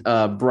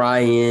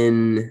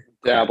Brian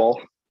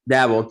Dabble,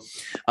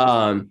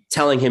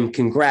 telling him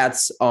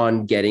congrats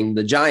on getting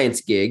the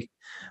Giants gig.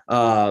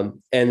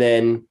 And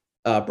then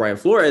Brian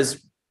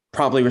Flores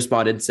promptly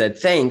responded, said,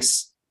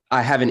 thanks.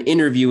 I have an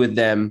interview with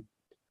them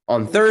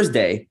on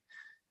Thursday.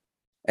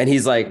 And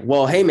he's like,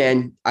 well, hey,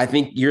 man, I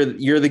think you're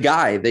the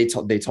guy. They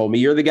told me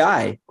you're the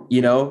guy.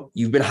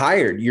 You've been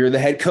hired. You're the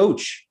head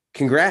coach.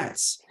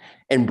 Congrats.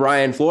 And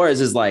Brian Flores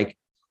is like,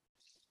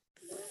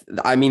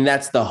 I mean,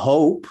 that's the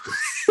hope.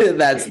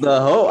 That's the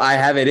hope. I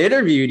haven't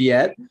interviewed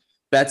yet.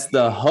 That's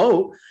the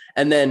hope.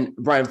 And then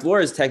Brian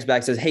Flores texts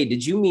back, says, hey,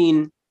 did you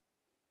mean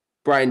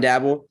Brian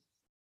Dabble?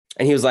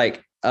 And he was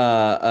like,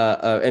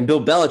 and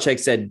Bill Belichick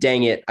said,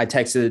 dang it, I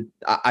texted,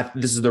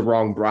 this is the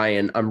wrong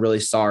Brian. I'm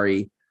really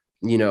sorry,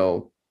 And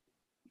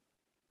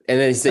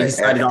then he said, he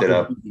signed it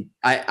off.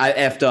 I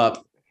effed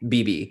up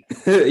BB,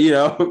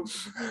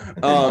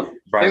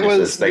 Brian, it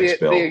was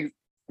the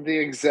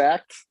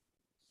exact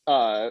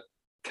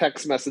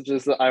text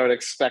messages that I would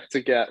expect to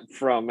get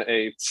from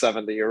a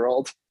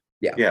 70-year-old.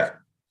 Yeah.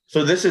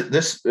 So this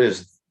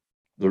is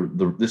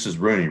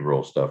Rooney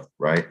Rule stuff,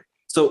 right?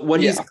 So what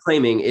he's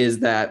claiming is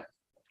that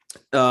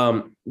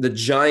the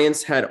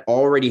Giants had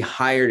already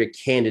hired a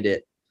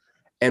candidate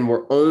and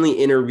were only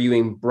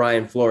interviewing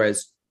Brian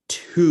Flores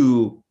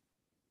to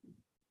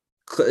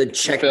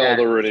check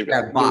the Rooney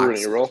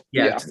Rule.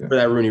 Yeah, for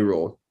that Rooney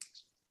Rule.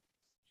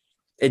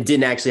 It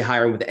didn't actually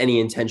hire him with any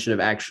intention of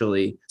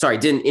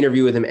didn't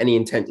interview with him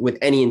with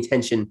any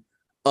intention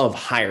of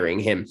hiring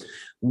him,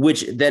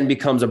 which then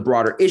becomes a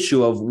broader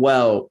issue of,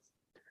 well,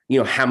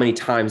 how many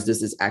times does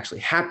this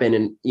actually happen?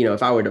 And,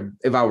 if I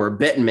were a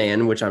betting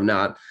man, which I'm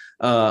not,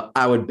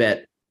 I would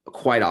bet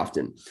quite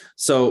often.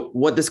 So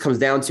what this comes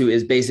down to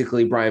is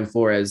basically Brian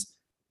Flores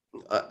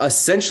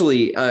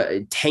essentially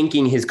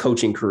tanking his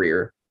coaching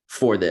career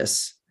for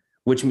this,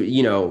 which,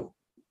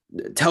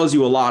 tells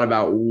you a lot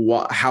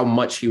about how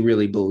much he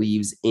really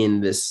believes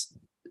in this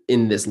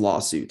in this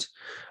lawsuit,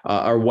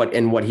 or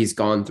what he's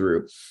gone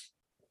through.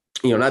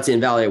 Not to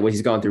invalidate what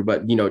he's gone through,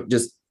 but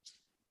just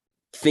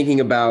thinking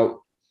about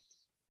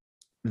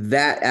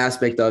that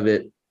aspect of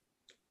it,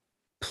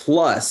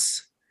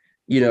 plus,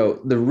 the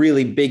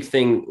really big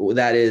thing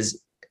that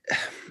is,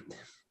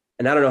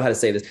 and I don't know how to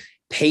say this,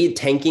 paid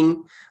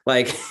tanking,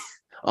 like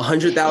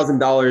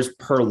 $100,000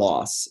 per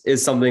loss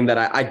is something that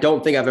I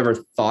don't think I've ever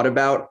thought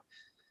about.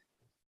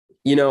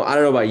 I don't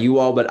know about you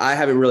all, but I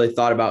haven't really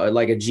thought about it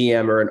like a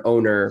GM or an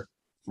owner,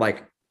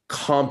 like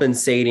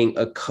compensating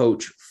a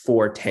coach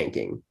for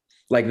tanking.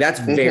 Like that's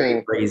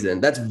very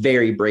brazen. That's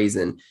very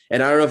brazen.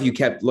 And I don't know if you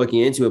kept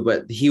looking into it,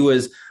 but he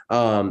was,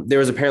 there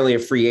was apparently a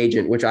free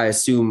agent, which I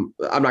assume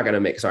I'm not going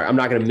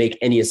to make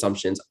any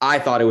assumptions. I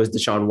thought it was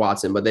Deshaun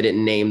Watson, but they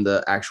didn't name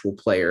the actual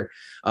player,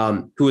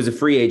 who was a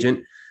free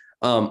agent.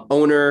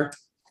 Owner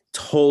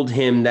told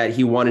him that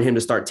he wanted him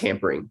to start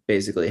tampering,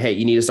 basically. Hey,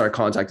 you need to start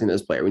contacting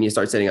this player. We need to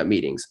start setting up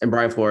meetings. And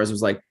Brian Flores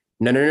was like,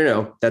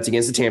 no. That's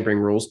against the tampering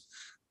rules.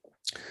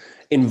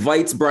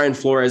 Invites Brian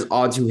Flores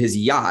onto his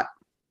yacht,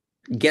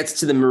 gets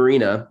to the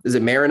marina. Is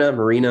it Marina?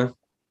 Marina.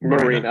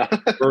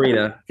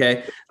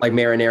 Okay. Like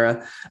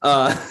marinara.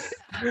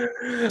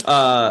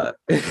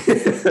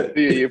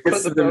 You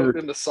put the boat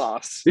in the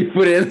sauce. You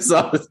put it in the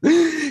sauce.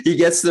 He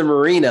gets to the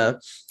marina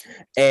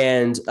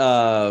and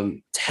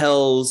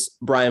tells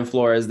Brian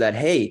Flores that,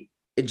 hey,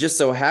 it just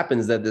so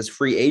happens that this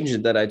free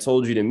agent that I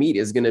told you to meet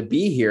is going to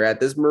be here at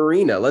this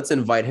marina. Let's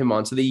invite him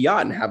onto the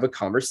yacht and have a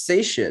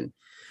conversation.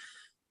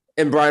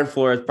 And Brian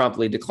Flores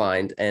promptly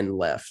declined and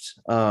left.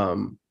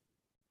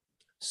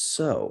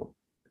 So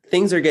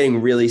things are getting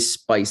really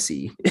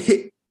spicy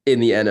in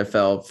the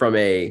NFL from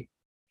a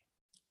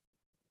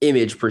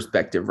image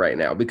perspective right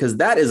now, because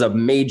that is a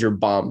major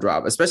bomb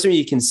drop, especially when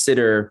you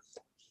consider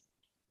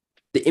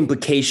the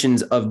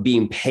implications of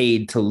being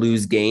paid to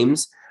lose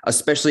games,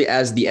 especially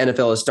as the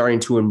NFL is starting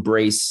to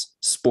embrace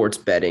sports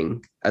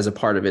betting as a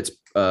part of its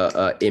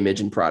image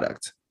and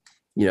product,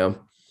 because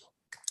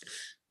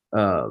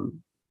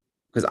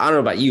I don't know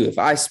about you, if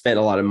I spent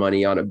a lot of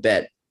money on a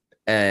bet,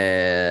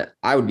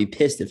 I would be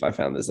pissed if I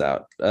found this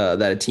out,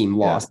 that a team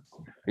lost,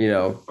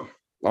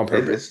 on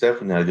purpose. It's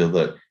definitely not a good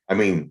look. I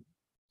mean,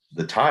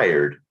 the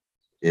tired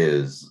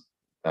is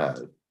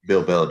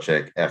Bill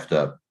Belichick effed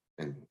up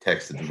and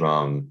texted the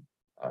wrong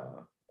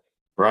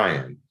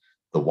Brian.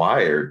 The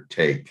wired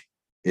take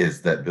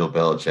is that Bill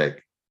Belichick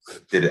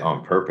did it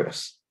on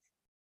purpose,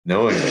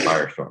 knowing the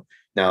firestorm.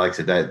 Now, like I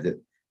said,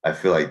 that I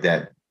feel like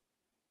that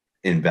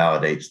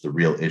invalidates the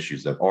real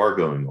issues that are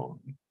going on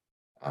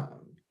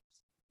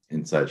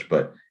and such.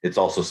 But it's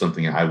also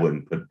something I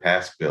wouldn't put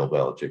past Bill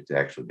Belichick to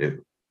actually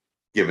do,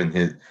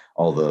 given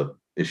all the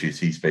issues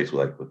he's faced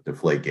with, like with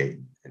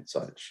Deflategate and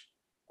such.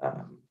 I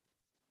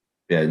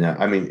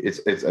mean,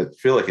 I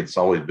feel like it's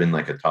always been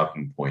like a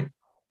talking point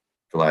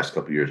for the last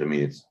couple of years. I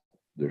mean,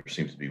 there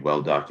seems to be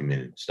well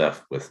documented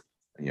stuff with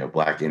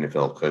Black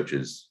NFL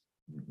coaches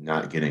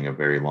not getting a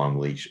very long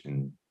leash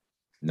and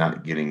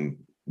not being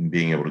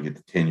able to get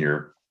the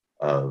tenure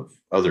of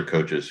other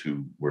coaches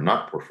who were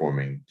not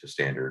performing to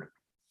standard,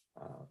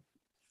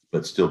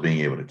 but still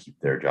being able to keep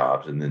their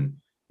jobs. And then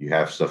you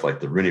have stuff like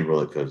the Rooney Rule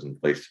that goes in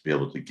place to be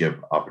able to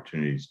give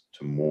opportunities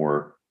to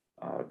more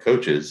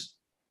coaches,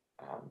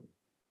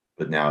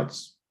 but now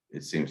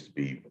it seems to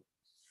be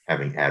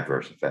having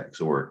adverse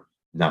effects or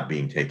not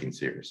being taken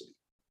seriously.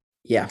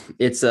 Yeah,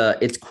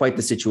 it's quite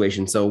the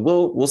situation. So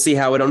we'll see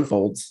how it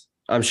unfolds.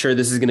 I'm sure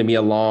this is going to be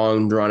a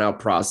long, drawn out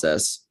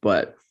process,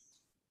 but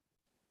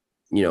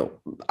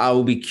I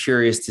will be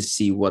curious to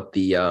see what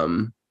the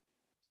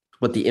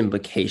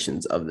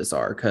implications of this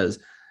are, because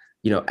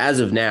as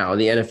of now,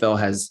 the NFL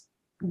has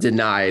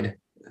denied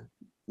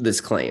this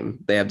claim.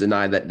 They have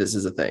denied that this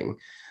is a thing.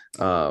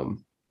 So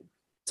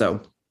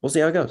we'll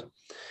see how it goes.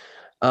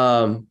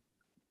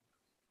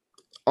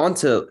 On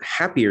to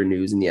happier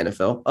news in the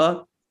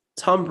NFL.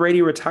 Tom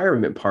Brady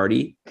retirement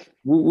party.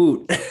 Woot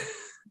woot.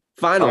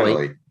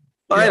 Finally.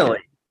 Yeah.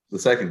 The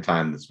second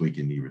time this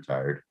weekend he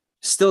retired.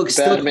 Still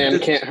man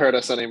can't hurt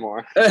us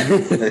anymore.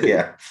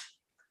 Yeah.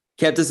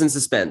 Kept us in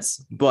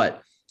suspense.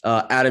 But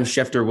Adam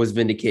Schefter was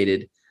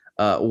vindicated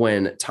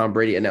when Tom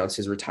Brady announced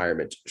his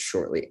retirement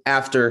shortly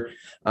after.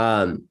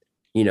 Lots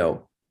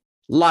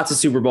of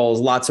Super Bowls,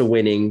 lots of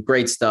winning,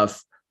 great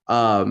stuff.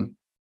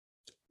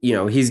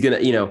 He's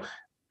gonna,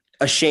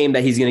 a shame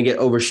that he's gonna get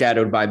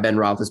overshadowed by Ben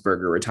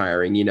Roethlisberger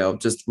retiring.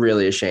 Just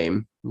really a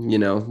shame.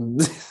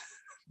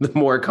 The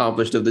more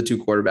accomplished of the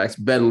two quarterbacks,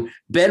 Ben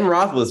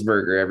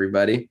Roethlisberger,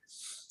 everybody.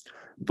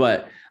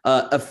 But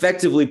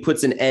effectively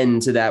puts an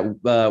end to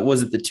that.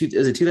 Was it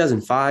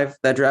 2005,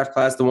 that draft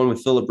class, the one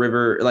with Phillip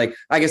Rivers? Like,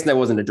 I guess that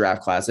wasn't a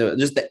draft class. It was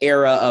just the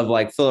era of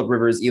like Phillip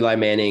Rivers, Eli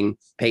Manning,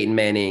 Peyton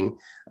Manning,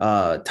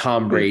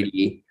 Tom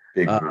Brady,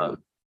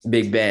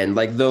 Big Ben,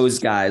 like those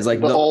guys, like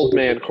the old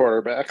man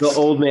quarterbacks. The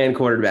old man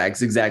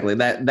quarterbacks, exactly.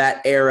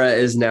 That era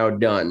is now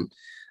done,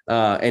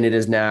 and it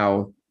is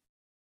now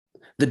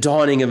the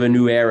dawning of a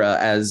new era,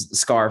 as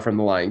Scar from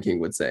The Lion King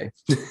would say.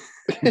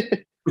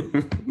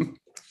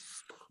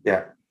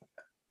 Yeah.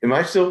 Am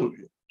I still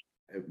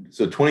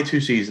So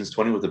 22 seasons,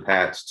 20 with the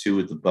Pats, 2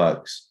 with the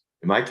Bucks.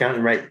 Am I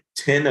counting right?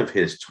 10 of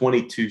his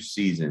 22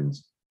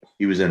 seasons,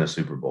 he was in a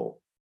Super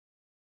Bowl.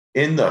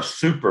 In the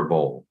Super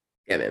Bowl.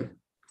 Yeah, man.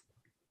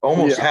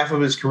 Almost half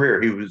of his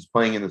career, he was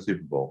playing in the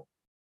Super Bowl.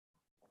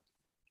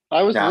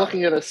 I was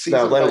looking at a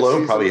season. Let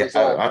alone by probably,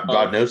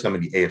 God knows how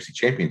many AFC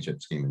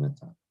championships came in that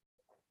time.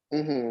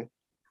 Mm-hmm.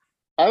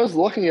 I was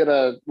looking at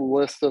a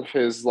list of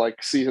his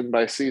like season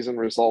by season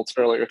results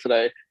earlier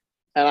today,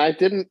 and I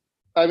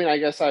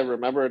guess I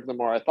remembered the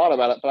more I thought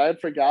about it, but I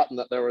had forgotten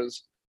that there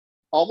was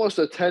almost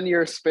a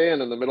 10-year span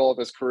in the middle of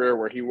his career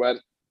where he went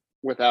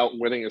without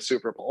winning a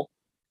Super Bowl.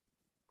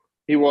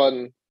 He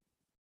won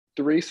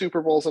 3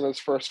 Super Bowls in his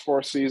first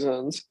 4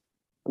 seasons,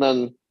 and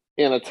then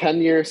in a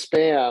 10-year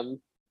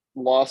span,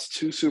 lost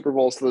 2 Super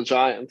Bowls to the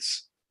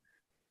Giants.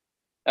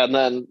 And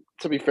then,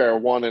 to be fair,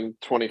 1 in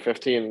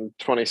 2015 and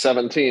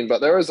 2017.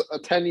 But there was a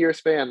 10-year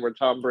span where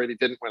Tom Brady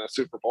didn't win a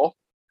Super Bowl.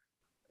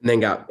 And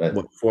then got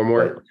 4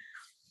 more? But,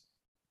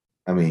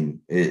 I mean,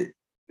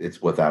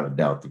 it's without a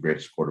doubt the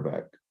greatest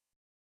quarterback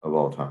of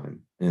all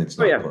time. And it's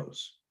not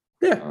close.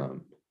 Yeah.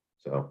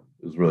 So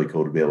it was really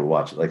cool to be able to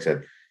watch it. Like I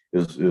said, it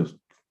was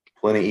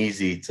plenty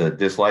easy to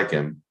dislike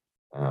him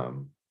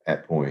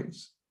at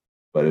points.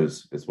 But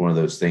it's one of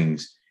those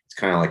things. It's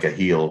kind of like a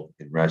heel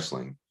in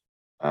wrestling.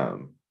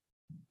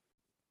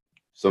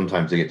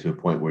 Sometimes they get to a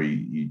point where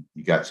you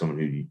got someone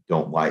who you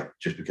don't like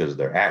just because of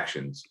their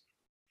actions,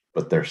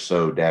 but they're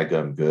so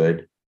daggum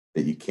good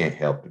that you can't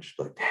help but just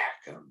be like,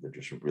 daggum, they're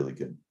just a really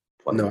good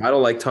player. No, I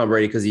don't like Tom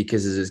Brady because he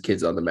kisses his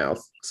kids on the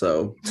mouth.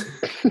 So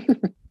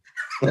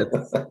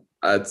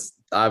that's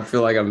I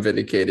feel like I'm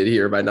vindicated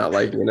here by not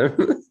liking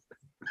him.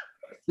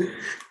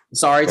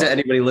 Sorry to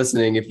anybody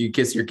listening if you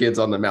kiss your kids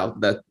on the mouth.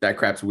 That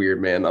crap's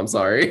weird, man. I'm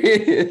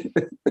sorry.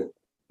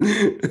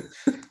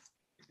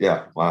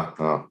 Yeah.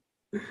 Wow.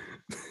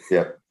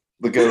 Yeah.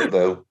 The GOAT,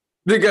 though.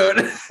 The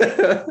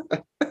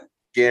GOAT.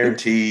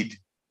 Guaranteed.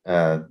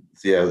 So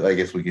yeah, I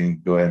guess we can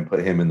go ahead and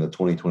put him in the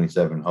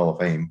 2027 Hall of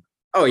Fame.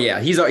 Oh,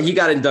 yeah. He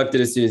got inducted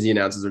as soon as he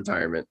announced his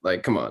retirement.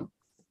 Like, come on.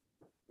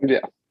 Yeah.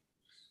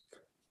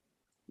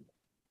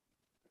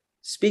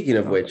 Speaking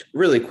of which,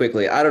 really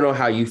quickly, I don't know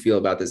how you feel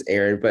about this,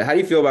 Aaron, but how do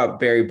you feel about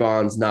Barry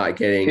Bonds not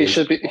getting? He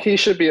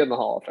should be in the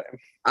Hall of Fame.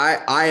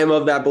 I am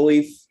of that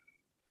belief.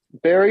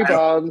 Barry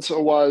Bonds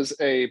was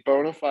a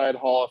bona fide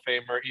Hall of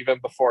Famer even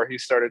before he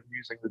started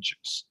using the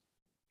juice.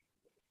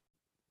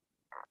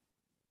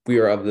 We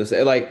are of this.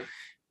 Like,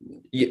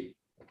 we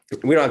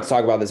don't have to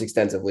talk about this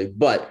extensively,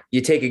 but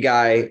you take a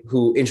guy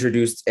who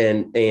introduced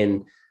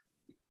and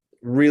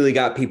really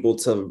got people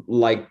to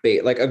like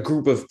a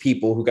group of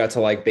people who got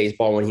to like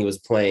baseball when he was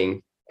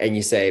playing, and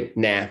you say,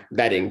 nah,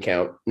 that didn't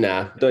count.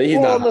 Nah, he's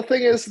not. The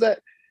thing is that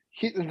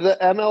the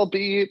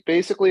MLB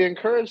basically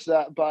encouraged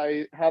that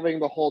by having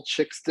the whole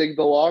chicks dig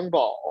the long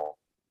ball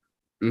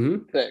thing.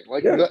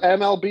 The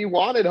MLB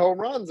wanted home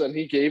runs, and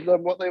he gave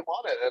them what they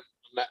wanted,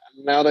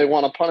 and now they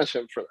want to punish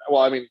him for that.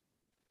 Well, I mean,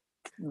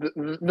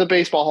 the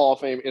Baseball Hall of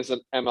Fame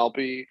isn't the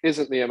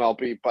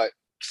MLB, but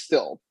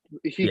still,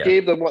 he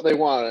gave them what they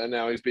wanted, and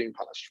now he's being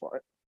punished for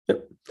it.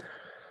 Yep.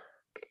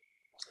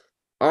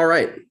 All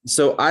right.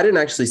 So I didn't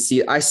actually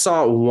see it. I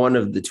saw one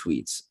of the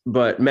tweets,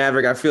 but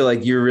Maverick, I feel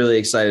like you're really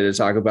excited to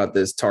talk about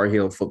this Tar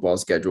Heel football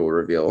schedule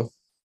reveal.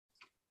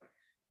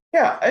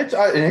 Yeah,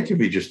 it could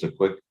be just a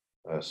quick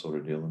sort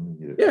of deal. Let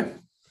me get it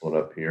pulled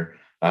up here.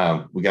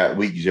 We got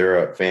week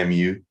 0 at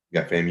FAMU. We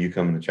got FAMU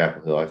coming to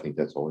Chapel Hill. I think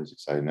that's always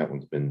exciting. That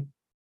one's been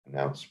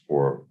announced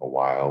for a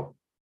while.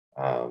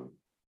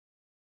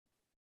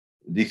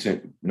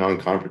 Decent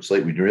non-conference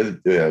slate. We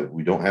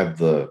don't have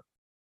the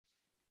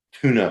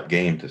tune-up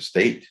game to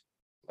state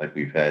like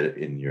we've had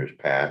in years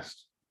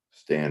past.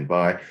 Stand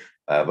by,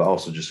 but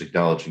also just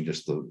acknowledging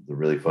just the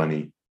really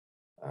funny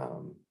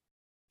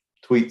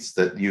tweets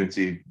that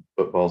UNC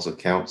football's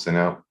account sent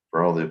out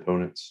for all the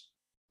opponents.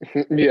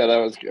 Yeah, that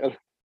was good.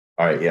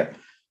 All right,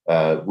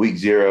 yeah. Week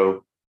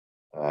 0,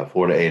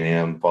 Florida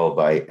A&M, followed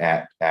by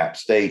at App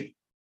State,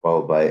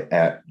 followed by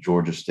at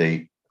Georgia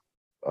State.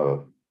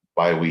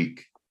 Bye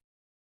week,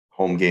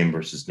 home game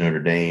versus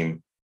Notre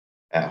Dame,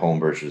 at home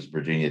versus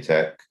Virginia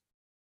Tech,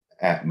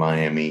 at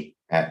Miami,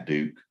 at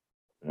Duke,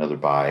 another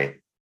bye,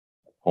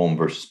 home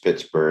versus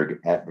Pittsburgh,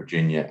 at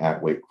Virginia,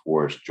 at Wake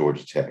Forest,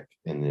 Georgia Tech,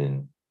 and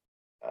then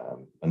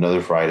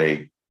another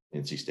Friday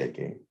NC State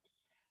game.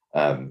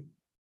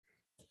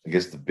 I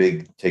guess the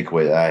big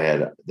takeaway that I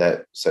had,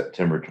 that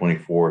September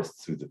 24th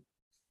through the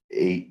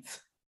 8th,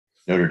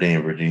 Notre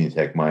Dame, Virginia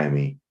Tech,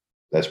 Miami,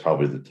 that's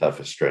probably the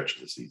toughest stretch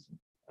of the season.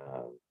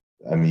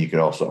 I mean, you could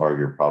also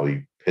argue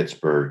probably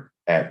Pittsburgh,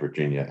 at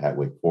Virginia, at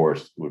Wake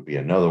Forest would be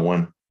another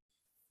one.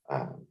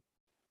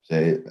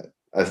 But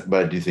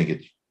I do think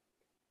it's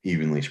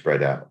evenly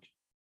spread out.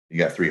 You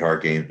got 3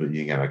 hard games, but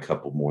you got a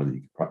couple more that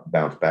you can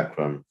bounce back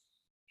from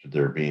should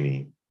there be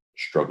any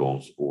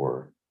struggles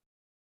or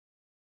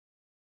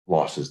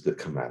losses that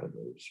come out of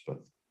those. But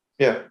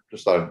yeah,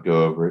 just thought I'd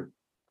go over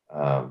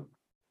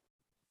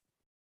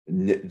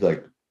it.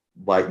 Like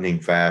lightning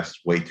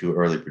fast, way too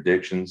early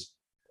predictions.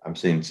 I'm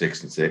seeing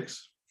 6-6.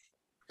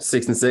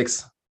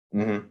 6-6.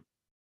 Mm-hmm.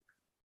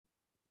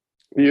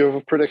 You have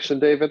a prediction,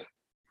 David?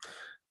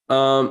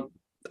 I'm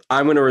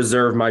going to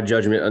reserve my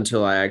judgment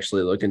until I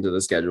actually look into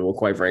the schedule,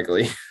 quite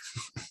frankly.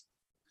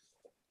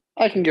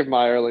 I can give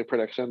my early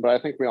prediction, but I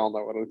think we all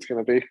know what it's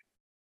going to be.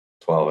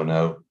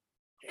 12-0.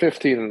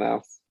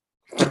 15-0.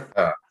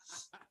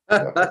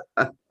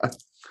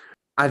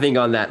 I think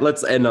on that,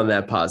 let's end on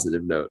that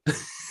positive note.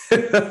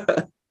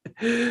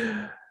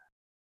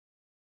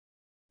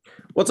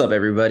 What's up,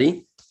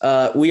 everybody?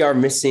 We are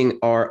missing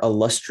our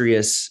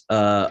illustrious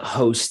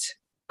host,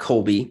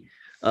 Colby.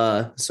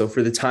 So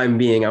for the time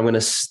being, I'm going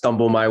to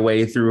stumble my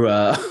way through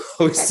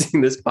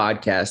hosting this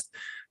podcast.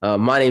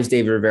 My name's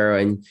David Rivera,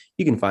 and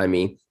you can find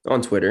me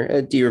on Twitter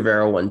at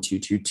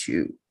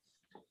drivera1222.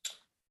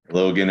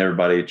 Hello again,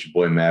 everybody. It's your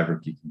boy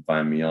Maverick. You can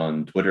find me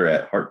on Twitter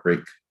at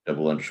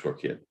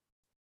heartbreak_kid.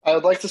 I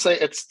would like to say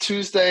it's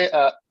Tuesday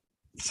at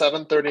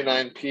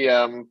 7:39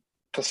 p.m.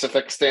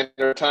 Pacific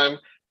Standard Time.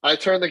 I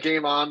turned the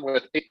game on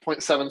with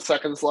 8.7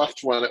 seconds left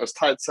when it was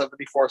tied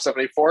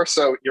 74-74.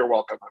 So you're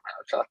welcome,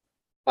 America.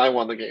 I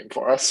won the game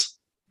for us.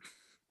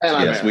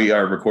 And yes, we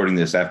are recording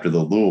this after the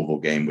Louisville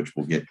game, which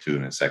we'll get to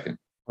in a second.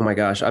 Oh my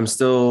gosh, and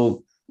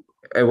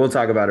we'll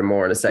talk about it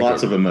more in a second.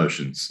 Lots of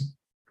emotions.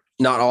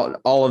 Not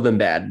all of them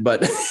bad,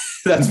 but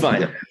that's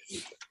fine.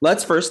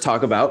 Let's first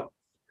talk about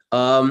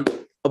a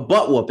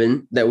butt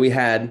whooping that we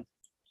had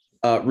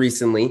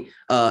recently,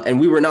 and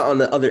we were not on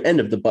the other end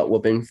of the butt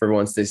whooping for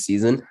once this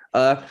season.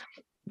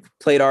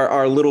 Played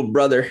our little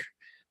brother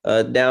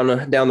down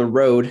the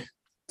road,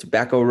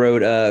 Tobacco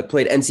Road.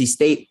 Played NC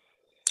State.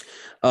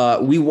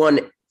 We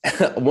won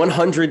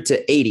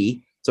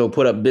 100-80, so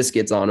put up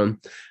biscuits on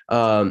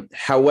them.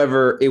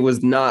 However, it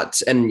was not,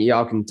 and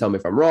y'all can tell me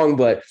if I'm wrong,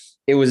 but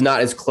it was not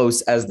as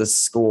close as the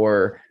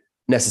score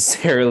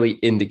necessarily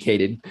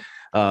indicated.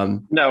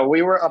 No,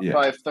 we were up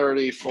by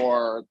 30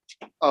 for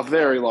a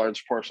very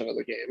large portion of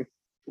the game.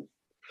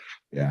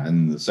 Yeah,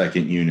 and the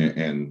second unit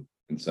and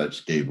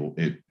such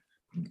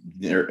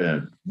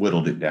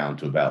whittled it down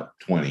to about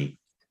 20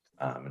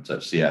 and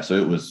such. So, yeah, so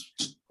it was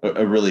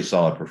a really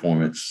solid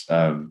performance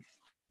for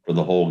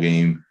the whole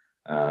game.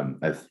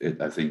 I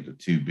think the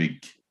two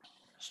big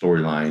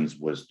storylines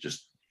was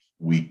just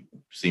we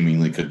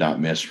seemingly could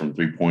not miss from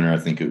three-pointer. I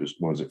think it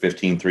was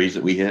 15 threes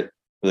that we hit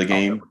for the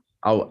game.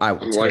 I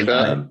would like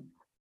that.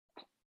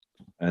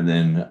 And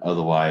then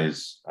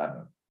otherwise,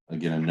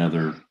 again,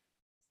 another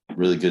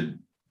really good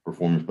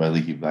performance by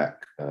Leaky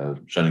Black,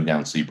 shutting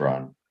down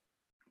Sebron.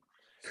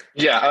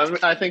 Yeah,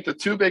 I think the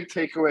two big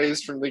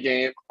takeaways from the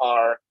game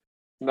are,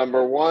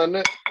 number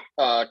one,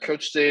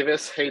 Coach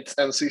Davis hates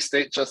NC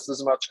State just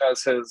as much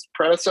as his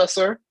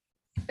predecessor.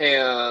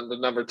 And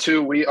number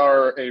two, we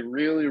are a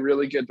really,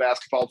 really good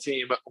basketball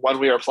team when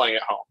we are playing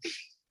at home.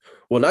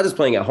 Well, not just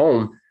playing at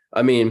home.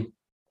 I mean,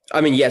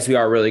 yes, we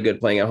are really good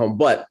playing at home,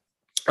 but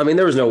I mean,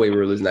 there was no way we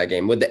were losing that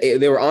game.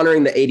 They were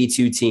honoring the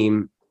 82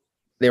 team.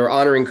 They were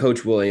honoring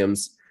Coach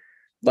Williams.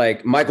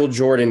 Like, Michael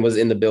Jordan was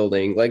in the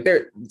building. Like,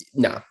 there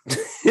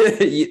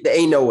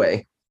ain't no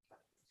way.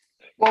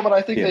 Well, but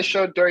I think they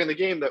showed during the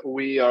game that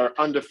we are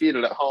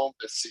undefeated at home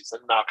this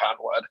season, knock on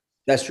wood.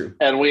 That's true.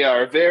 And we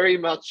are very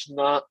much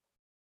not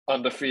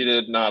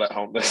undefeated, not at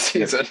home this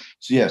season.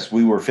 So yes,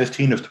 we were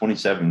 15 of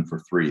 27 for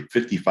three,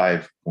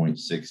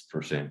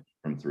 55.6%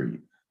 from three.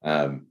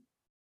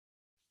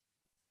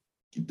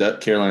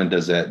 Carolina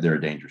does that. They're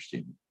a dangerous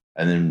team.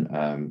 And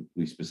then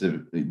we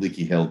specifically,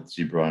 Leaky held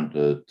Sebron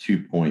to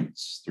 2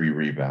 points, 3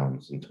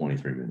 rebounds in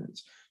 23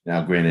 minutes.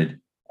 Now, granted,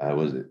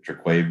 was it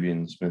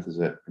Terquavian Smith? Is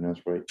that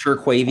pronounced right?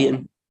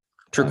 Terquavian.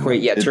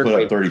 Terquavian.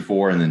 Put up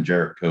 34, and then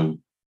Jericho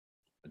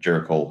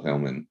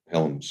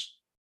Helms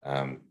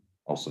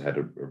also had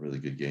a really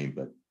good game.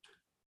 But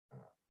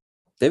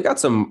they've got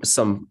some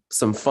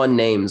fun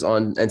names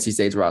on NC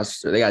State's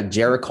roster. They got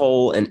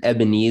Jericho and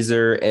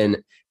Ebenezer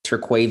and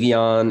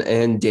Terquavion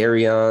and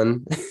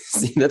Darion.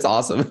 See, that's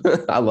awesome.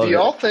 I love it. Do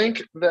y'all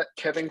think that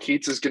Kevin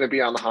Keatts is going to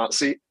be on the hot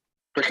seat?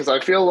 Because I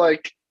feel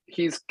like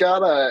he's got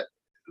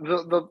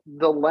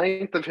the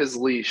length of his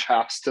leash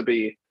has to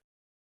be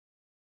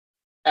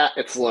at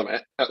its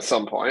limit at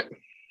some point.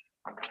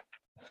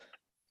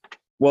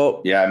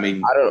 Well, yeah, I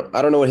mean,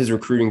 I don't know what his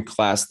recruiting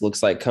class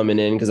looks like coming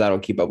in because I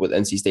don't keep up with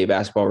NC State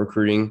basketball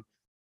recruiting.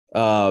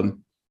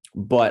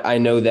 But I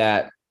know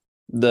that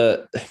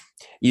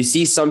you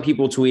see some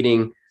people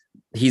tweeting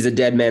he's a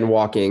dead man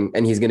walking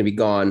and he's going to be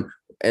gone.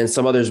 And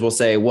some others will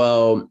say,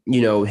 well,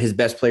 his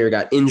best player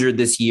got injured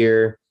this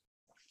year.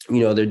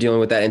 They're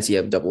dealing with that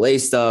NCAA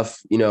stuff.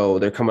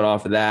 They're coming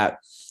off of that.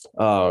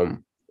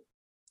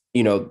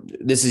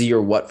 This is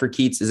year what for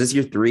Keatts? Is this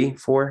year 3,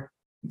 4?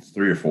 It's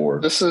 3 or 4.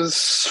 This is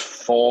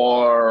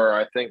 4,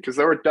 I think, because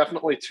there were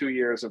definitely 2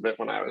 years of it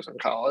when I was in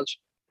college.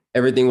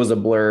 Everything was a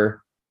blur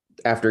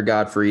after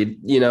Gottfried,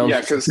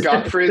 Yeah, because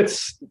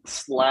Gottfried's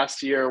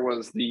last year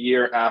was the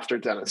year after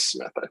Dennis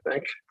Smith, I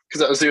think. Because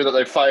that was the year that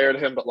they fired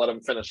him but let him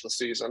finish the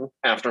season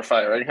after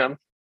firing him.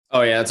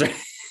 Oh, yeah, that's right.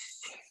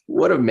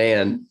 What a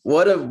man.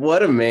 What a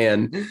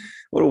man.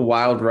 What a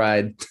wild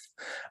ride.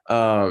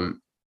 But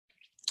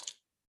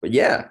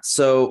yeah,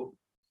 so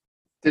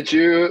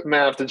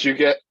Mav, did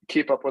you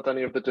keep up with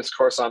any of the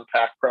discourse on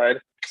Pack Pride?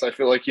 Because I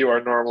feel like you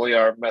are normally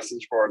our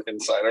message board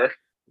insider.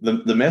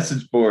 The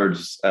message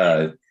boards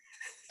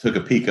took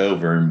a peek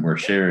over and were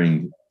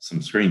sharing some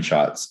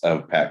screenshots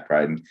of Pack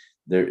Pride. And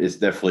there is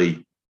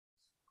definitely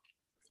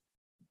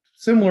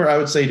similar, I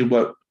would say, to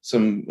what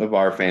some of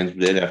our fans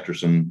did after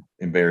some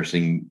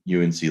embarrassing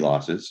UNC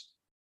losses.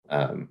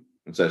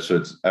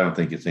 So I don't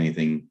think it's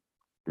anything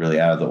really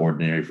out of the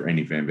ordinary for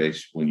any fan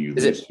base when you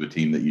lose to a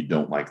team that you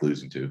don't like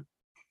losing to.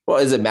 Well,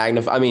 is it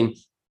magnified? I mean,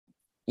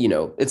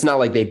 it's not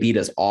like they beat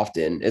us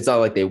often. It's not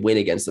like they win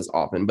against us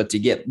often, but to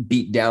get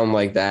beat down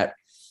like that,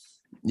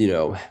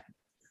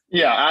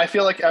 Yeah, I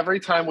feel like every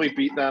time we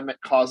beat them,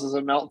 it causes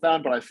a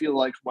meltdown, but I feel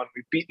like when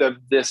we beat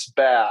them this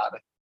bad,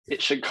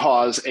 it should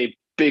cause a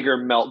bigger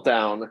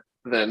meltdown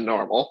than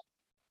normal.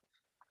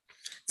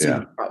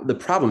 Yeah. The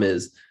problem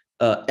is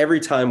every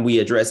time we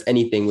address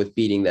anything with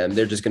beating them,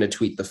 they're just going to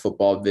tweet the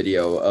football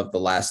video of the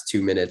last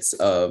 2 minutes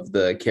of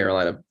the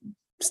Carolina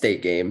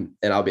State game,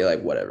 and I'll be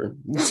like, whatever.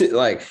 That's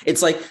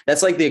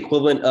like the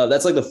equivalent of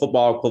that's like the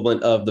football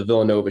equivalent of the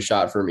Villanova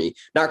shot for me.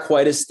 Not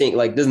quite as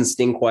doesn't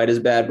sting quite as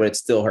bad, but it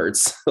still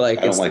hurts. I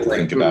don't like to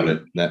think about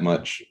it that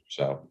much.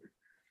 So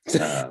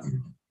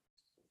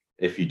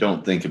if you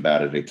don't think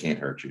about it, it can't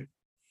hurt you.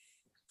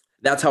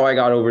 That's how I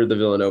got over the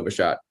Villanova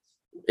shot.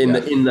 In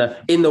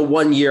the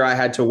 1 year I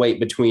had to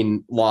wait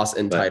between loss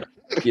and title.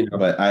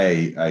 But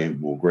I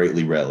will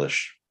greatly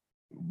relish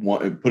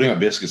putting up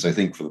biscuits. I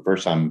think for the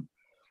first time,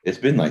 it's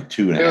been like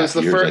 2.5 years.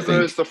 It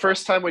was the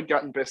first time we'd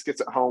gotten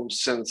biscuits at home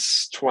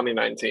since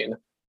 2019.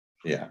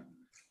 Yeah,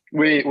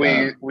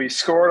 we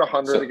scored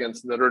 100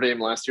 against Notre Dame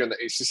last year in the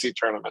ACC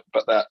tournament,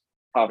 but that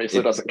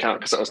obviously doesn't count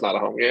because that was not a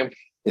home game.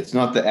 It's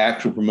not the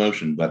actual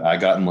promotion, but I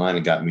got in line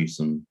and got me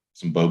some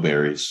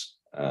Bo-Berries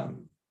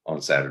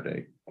on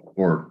Saturday,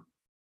 or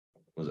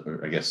was it,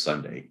 I guess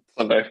Sunday.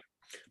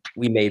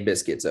 We made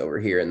biscuits over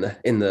here in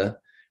the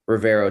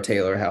Rivero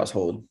Taylor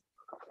household.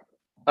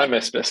 I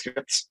miss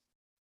biscuits.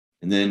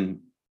 And then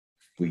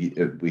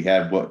we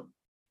had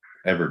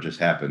whatever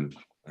just happened.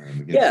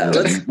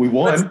 We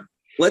won.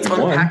 Let's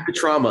unpack the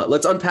trauma.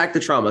 Let's unpack the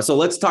trauma. So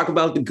let's talk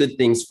about the good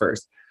things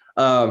first.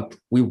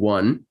 We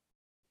won.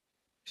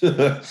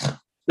 The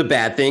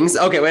bad things.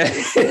 Okay,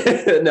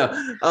 wait.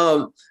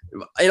 No.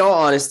 In all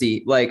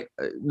honesty,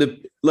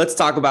 let's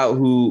talk about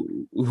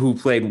who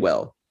played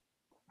well.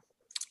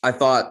 I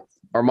thought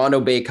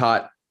Armando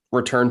Bacot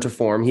returned to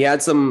form. He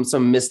had some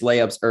missed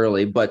layups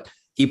early, but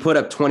he put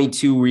up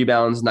 22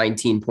 rebounds,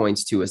 19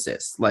 points, 2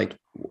 assists.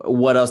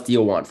 What else do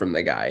you want from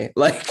the guy?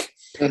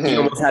 He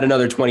almost had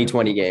another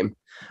 20-20 game.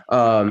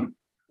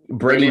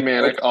 Brady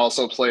Manek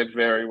also played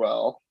very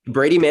well.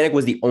 Brady Manek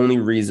was the only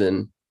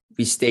reason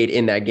we stayed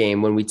in that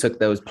game when we took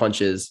those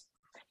punches.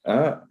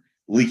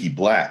 Leaky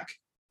Black.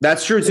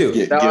 That's true too.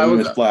 Give him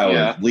his flowers.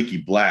 Yeah. Leaky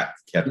Black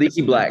kept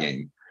Leaky Black.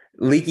 Game.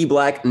 Leaky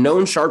Black,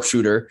 known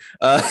sharpshooter.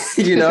 Yeah.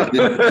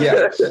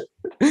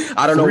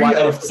 I don't know why.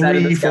 3 of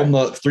 3 from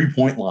the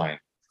 3-point line.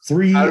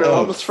 3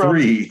 of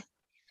 3.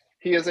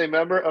 He is a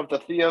member of the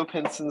Theo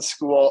Pinson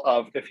school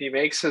of if he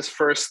makes his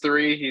first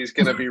 3, he's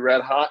going to be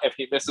red hot. If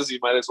he misses, he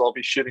might as well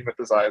be shooting with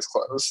his eyes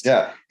closed.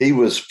 Yeah, he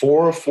was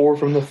 4 of 4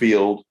 from the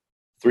field,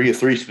 3 of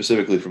 3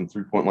 specifically from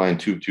 3-point line,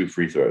 2 of 2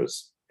 free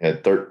throws.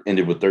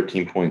 Ended with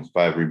 13 points,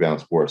 5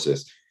 rebounds, 4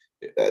 assists.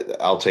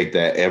 I'll take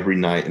that every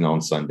night and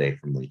on Sunday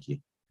from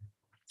Leaky.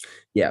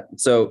 Yeah.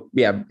 So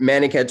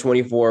Manek had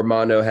 24,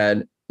 Mondo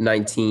had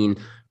 19,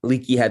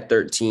 Leaky had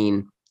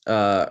 13,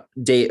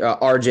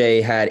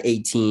 RJ had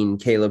 18,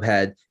 Caleb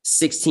had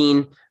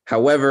 16.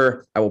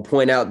 However, I will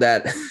point out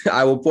that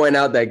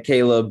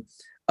Caleb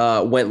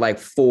went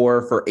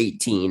 4 for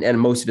 18, and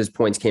most of his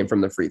points came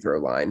from the free throw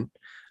line.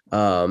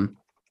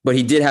 But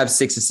he did have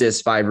 6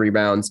 assists, 5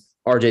 rebounds.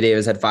 RJ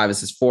Davis had 5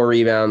 assists, 4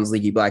 rebounds.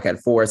 Leaky Black had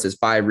 4 assists,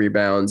 5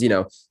 rebounds.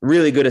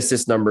 Really good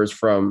assist numbers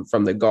from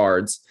the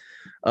guards.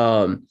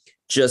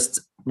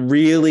 Just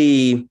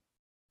really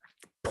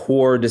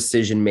poor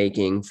decision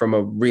making from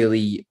a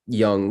really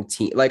young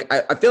team.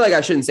 I feel like I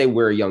shouldn't say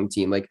we're a young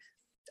team.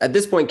 At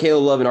this point,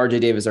 Caleb Love and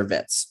RJ Davis are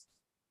vets.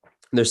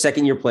 They're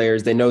second-year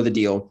players. They know the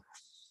deal.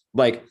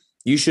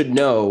 You should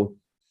know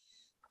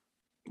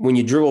when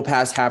you dribble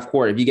past half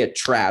court, if you get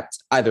trapped,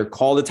 either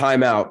call the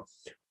timeout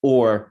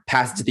or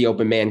pass it to the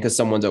open man because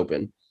someone's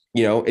open.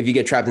 If you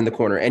get trapped in the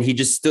corner. And he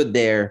just stood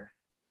there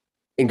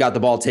and got the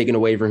ball taken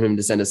away from him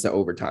to send us to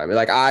overtime.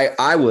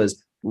 I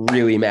was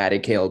really mad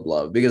at Caleb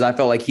Love because I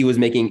felt like he was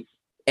making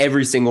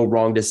every single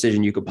wrong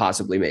decision you could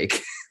possibly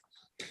make.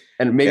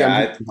 And maybe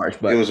I'm too harsh,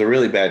 but it was a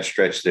really bad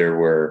stretch there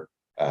where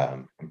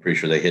I'm pretty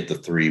sure they hit the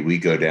 3. We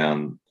go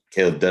down.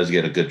 Caleb does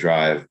get a good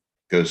drive,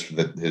 goes for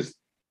his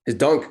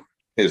dunk,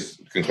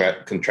 his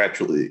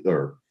contractually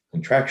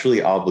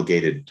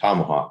obligated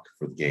tomahawk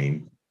for the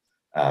game,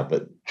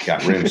 but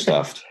got rim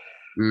stuffed.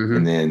 Mm-hmm.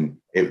 And then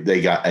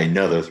they got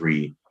another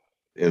 3.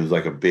 It was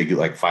a big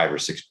 5 or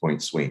 6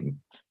 point swing.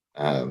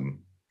 And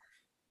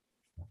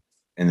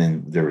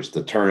then there was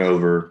the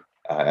turnover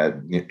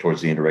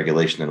towards the end of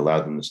regulation that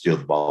allowed them to steal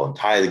the ball and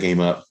tie the game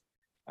up.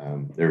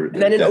 And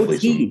then in definitely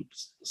OT,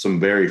 some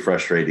very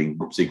frustrating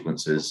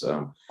sequences.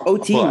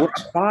 OT, we're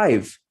up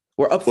 5.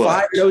 We're up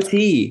 5 in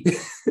OT.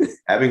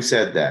 Having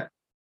said that,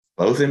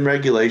 both in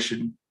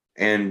regulation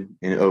and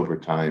in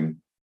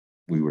overtime,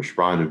 we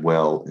responded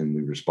well, and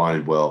we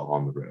responded well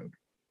on the road,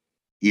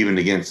 even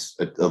against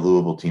a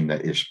Louisville team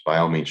that is by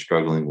all means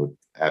struggling with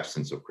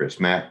absence of Chris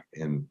Mack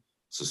and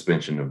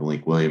suspension of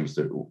Malik Williams.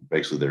 They're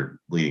basically their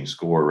leading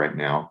scorer right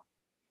now.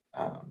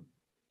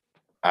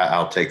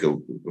 I'll take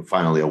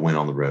finally a win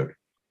on the road.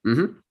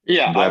 Mm-hmm.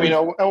 Yeah, I mean,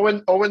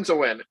 a win's a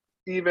win,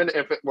 even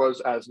if it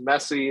was as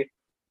messy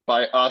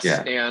by us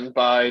and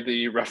by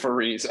the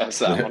referees as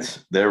that one.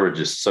 There were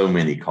just so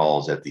many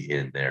calls at the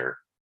end there.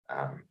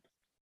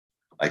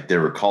 Like there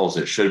were calls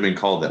that should have been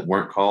called that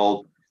weren't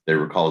called. There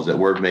were calls that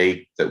were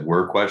made that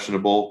were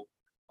questionable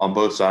on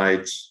both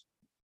sides.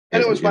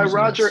 And it was by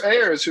Roger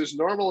Ayers, who's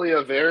normally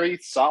a very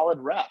solid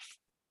ref,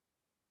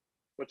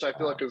 which I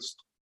feel like is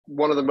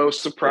one of the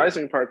most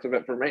surprising parts of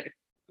it for me.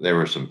 There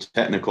were some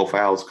technical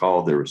fouls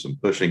called. There was some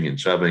pushing and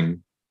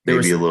shoving,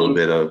 maybe a little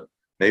bit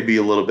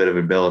of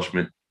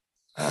embellishment,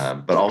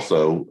 but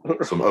also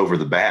some over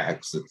the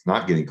backs that's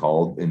not getting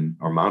called. And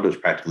Armando's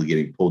practically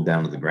getting pulled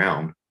down to the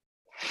ground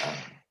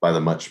by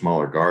the much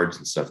smaller guards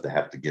and stuff that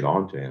have to get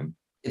onto him.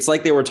 It's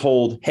like they were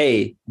told,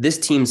 hey, this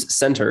team's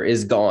center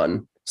is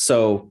gone,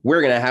 so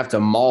we're going to have to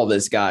maul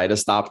this guy to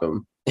stop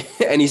him.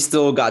 And he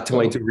still got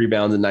 22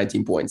 rebounds and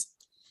 19 points.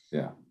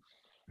 Yeah.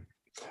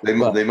 They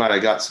might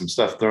have got some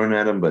stuff thrown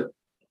at them, but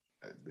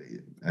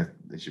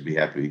they should be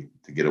happy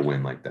to get a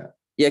win like that.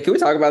 Yeah, can we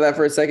talk about that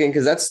for a second?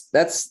 Because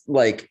that's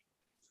like,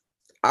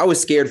 I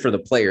was scared for the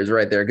players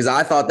right there because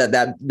I thought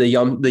that the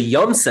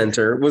Yum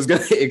Center was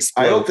going to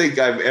explode. I don't think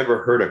I've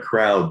ever heard a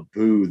crowd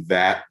boo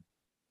that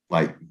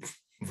like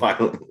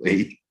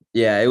violently.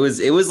 Yeah, it was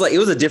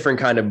a different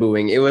kind of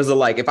booing. It was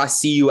like, if I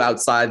see you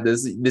outside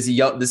this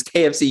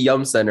KFC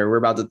Yum Center, we're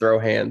about to throw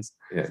hands.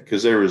 Yeah,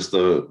 because there was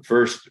the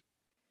first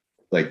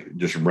like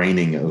just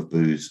raining of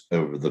boos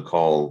over the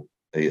call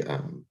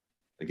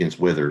against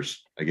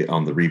Withers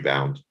on the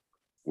rebound,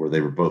 where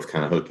they were both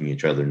kind of hooking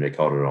each other and they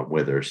called it on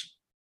Withers.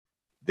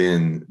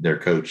 Then their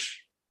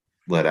coach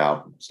let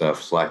out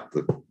stuff, slacked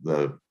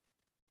the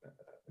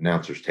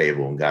announcer's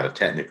table and got a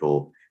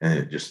technical, and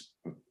it just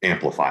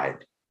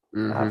amplified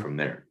from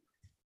there.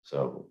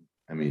 So,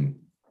 I mean,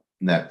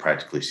 that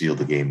practically sealed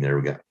the game there.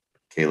 We got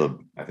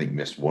Caleb, I think,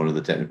 missed one of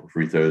the technical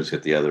free throws,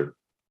 hit the other,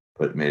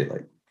 but made it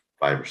like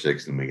 5 or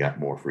 6, and we got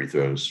more free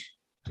throws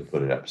to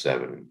put it up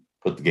 7 and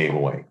put the game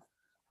away.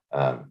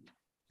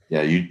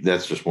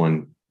 That's just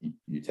one.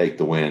 You take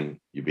the win,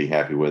 you be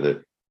happy with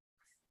it,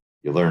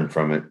 you learn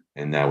from it,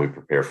 and now we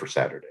prepare for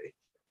Saturday.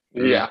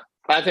 Yeah.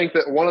 I think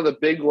that one of the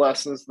big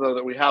lessons, though,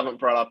 that we haven't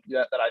brought up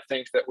yet that I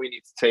think that we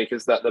need to take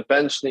is that the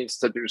bench needs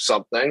to do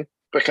something,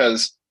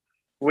 because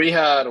we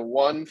had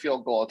 1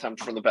 field goal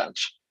attempt from the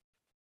bench,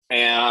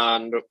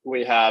 and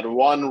we had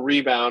 1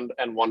 rebound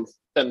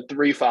and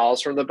 3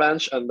 fouls from the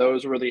bench, and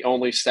those were the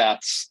only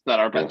stats that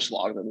our bench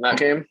logged in that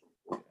game.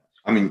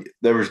 I mean,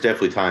 there was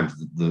definitely times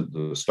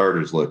the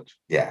starters looked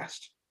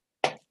gassed.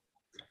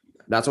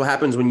 That's what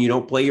happens when you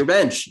don't play your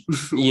bench.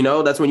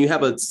 That's when you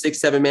have a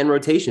 6-7 man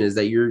rotation, is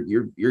that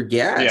you're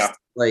gassed. Yeah.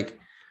 Like,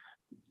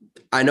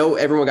 I know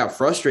everyone got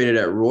frustrated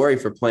at Rory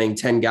for playing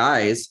 10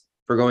 guys,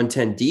 for going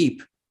 10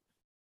 deep.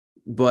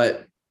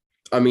 But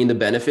I mean, the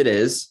benefit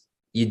is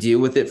you deal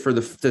with it for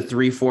the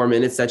 3-4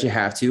 minutes that you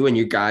have to, and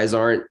your guys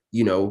aren't,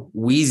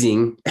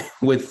 wheezing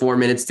with 4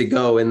 minutes to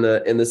go in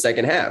the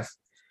second half.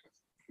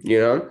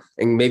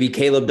 And maybe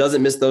Caleb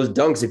doesn't miss those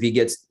dunks if he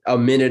gets a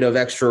minute of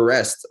extra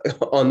rest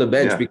on the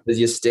bench, because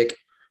you stick,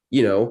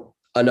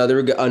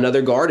 another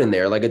guard in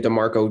there, like a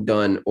DeMarco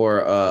Dunn or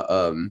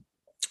a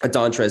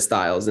Dontrez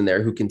Styles in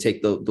there, who can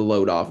take the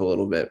load off a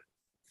little bit.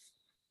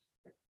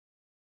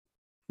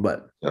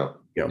 But yeah,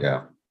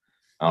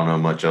 I don't know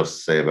much else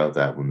to say about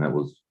that one. That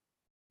was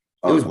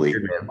ugly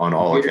on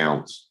all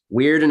accounts.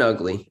 Weird and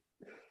ugly.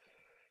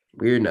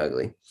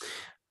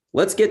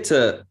 Let's get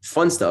to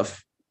fun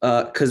stuff.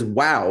 Because,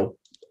 wow,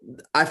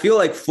 I feel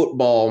like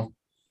football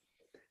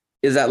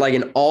is at like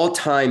an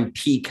all-time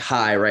peak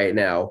high right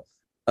now.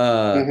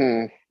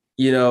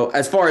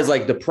 As far as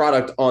like the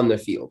product on the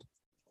field,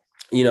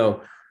 we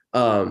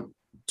got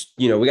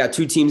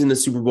 2 teams in the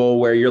Super Bowl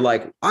where you're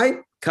like,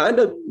 I kind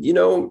of,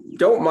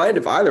 don't mind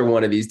if either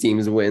one of these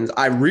teams wins.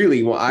 I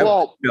really want.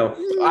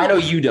 I know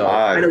you don't.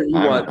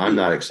 I'm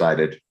not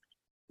excited.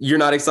 You're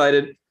not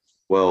excited?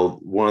 Well,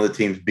 one of the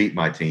teams beat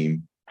my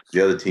team.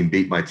 The other team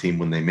beat my team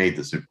when they made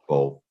the Super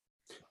Bowl.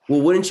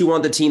 Well, wouldn't you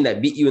want the team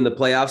that beat you in the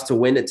playoffs to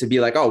win it, to be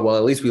like, oh, well,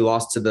 at least we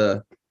lost to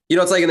the,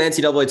 it's like in the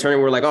NCAA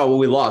tournament, we're like, oh, well,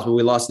 we lost, but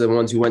we lost to the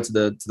ones who went to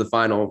the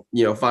final,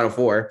 Final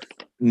Four.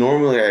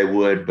 Normally I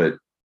would, but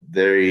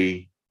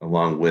they,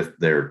 along with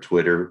their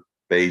Twitter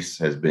base,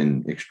 has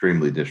been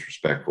extremely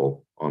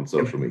disrespectful on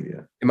social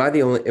media. Am I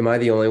the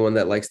only one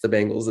that likes the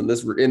Bengals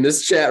in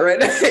this chat right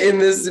now, in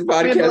this podcast?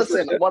 I mean,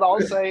 listen, what I'll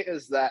say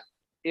is that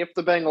if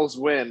the Bengals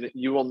win,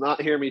 you will not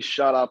hear me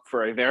shut up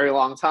for a very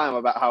long time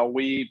about how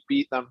we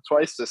beat them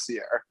twice this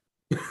year.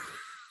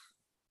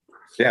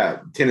 Yeah,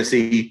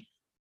 Tennessee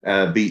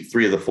beat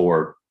 3 of the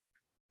 4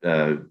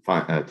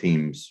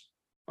 teams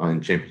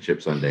on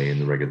Championship Sunday in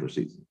the regular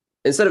season.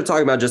 Instead of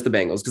talking about just the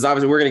Bengals, because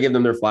obviously we're going to give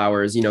them their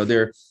flowers.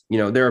 They're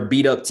a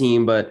beat up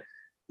team, but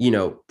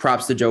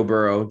props to Joe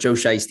Burrow, Joe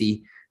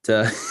Shiesty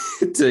to I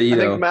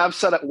think Mav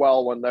said it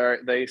well when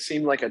they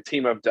seem like a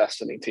team of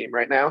destiny team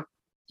right now.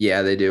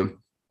 Yeah, they do.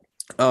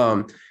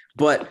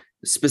 But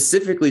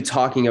specifically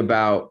talking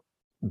about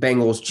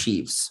Bengals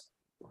Chiefs,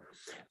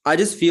 I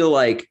just feel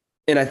like,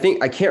 and I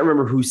can't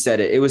remember who said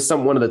it. It was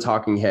one of the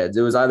talking heads.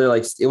 It was either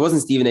it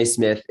wasn't Stephen A.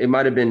 Smith. It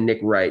might've been Nick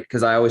Wright.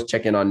 Cause I always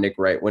check in on Nick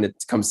Wright when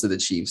it comes to the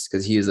Chiefs,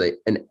 cause he is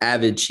an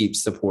avid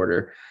Chiefs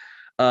supporter.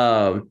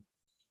 I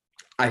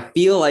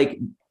feel like,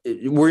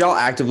 were y'all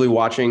actively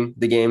watching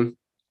the game?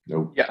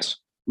 Nope. Yes.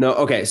 No.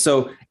 Okay.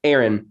 So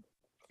Aaron,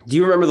 do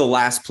you remember the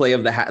last play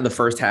of the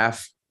first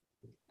half?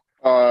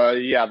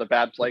 Yeah. The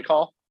bad play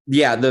call.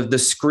 Yeah. The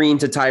screen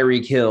to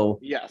Tyreek Hill.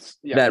 Yes.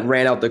 Yeah. That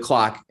ran out the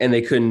clock and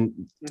they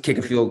couldn't kick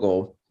a field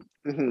goal.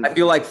 Mm-hmm. I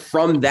feel like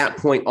from that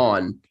point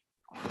on,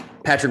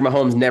 Patrick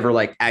Mahomes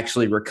never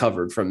actually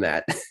recovered from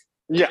that.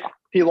 Yeah.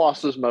 He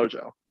lost his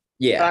mojo.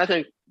 Yeah. And I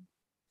think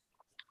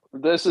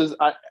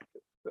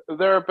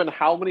there have been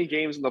how many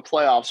games in the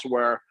playoffs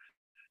where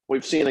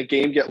we've seen a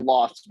game get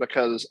lost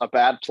because a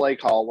bad play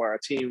call where a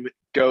team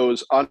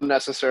goes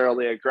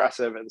unnecessarily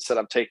aggressive instead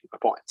of taking the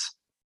points.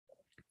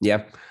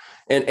 Yeah.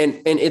 And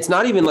it's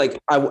not even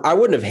I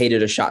wouldn't have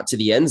hated a shot to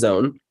the end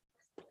zone,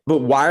 but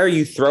why are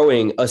you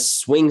throwing a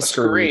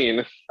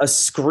screen to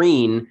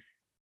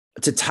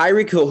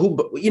Tyreek Hill,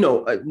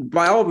 who,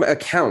 by all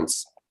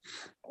accounts,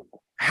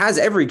 has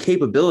every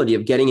capability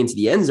of getting into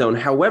the end zone.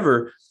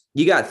 However,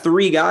 you got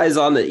 3 guys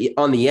on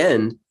the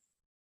end,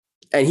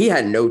 and he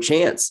had no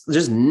chance,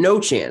 just no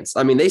chance.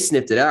 I mean, they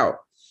sniffed it out,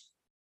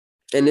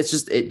 and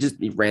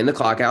it ran the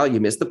clock out.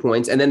 You missed the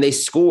points, and then they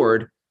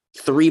scored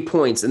 3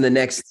 points in the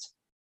next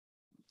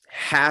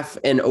half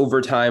and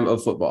overtime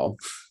of football.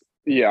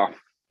 Yeah.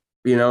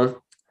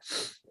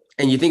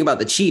 And you think about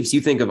the Chiefs, you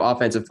think of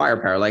offensive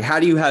firepower. How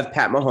do you have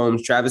Pat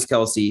Mahomes, Travis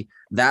Kelce,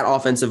 that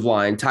offensive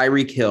line,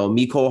 Tyreek Hill,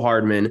 Mecole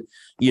Hardman,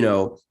 you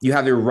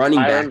have your running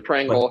back. Aaron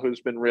Pringle,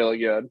 who's been really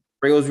good.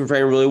 Pringle's been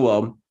playing really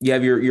well. You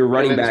have your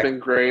running back. Been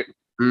great.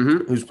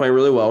 Who's playing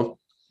really well.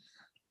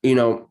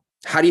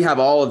 How do you have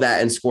all of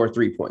that and score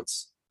 3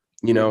 points?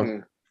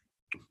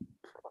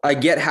 I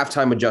get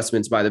halftime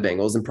adjustments by the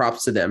Bengals, and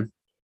props to them.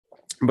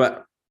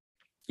 But,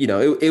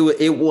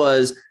 it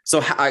was –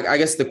 so I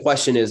guess the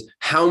question is,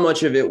 how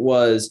much of it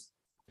was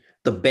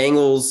the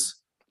Bengals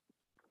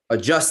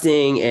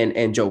adjusting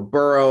and Joe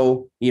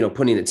Burrow,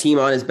 putting the team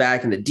on his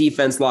back and the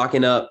defense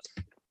locking up,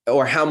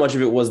 or how much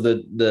of it was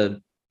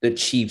the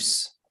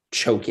Chiefs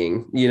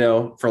choking,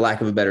 for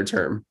lack of a better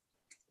term?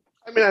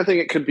 I mean, I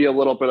think it could be a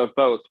little bit of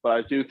both, but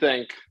I do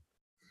think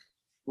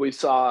we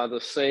saw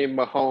the same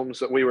Mahomes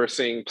that we were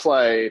seeing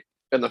play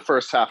in the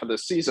first half of the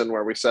season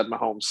where we said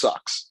Mahomes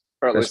sucks.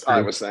 Or at least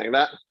I was saying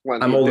that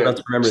when I'm old enough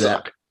to remember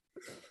that.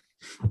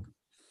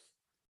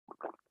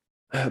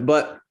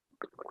 But,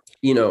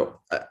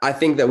 I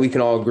think that we can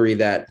all agree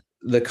that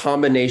the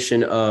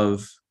combination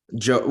of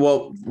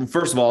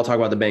first of all, I'll talk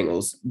about the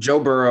Bengals. Joe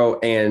Burrow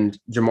and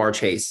Jamar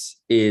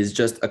Chase is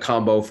just a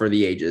combo for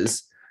the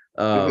ages.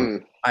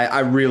 I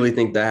really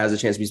think that has a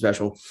chance to be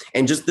special.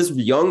 And just this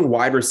young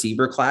wide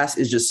receiver class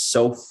is just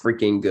so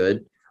freaking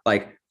good.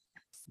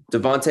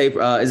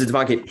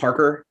 Devontae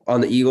Parker on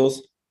the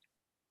Eagles?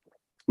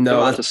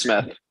 No, Devonta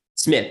Smith.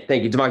 Smith,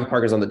 thank you. Devontae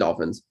Parker's on the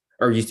Dolphins,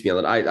 or used to be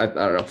on the. I don't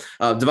know.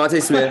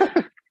 Devontae Smith,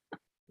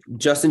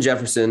 Justin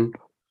Jefferson,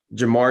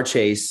 Jamar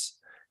Chase.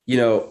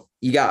 You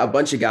got a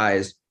bunch of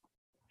guys.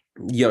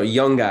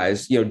 Young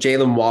guys.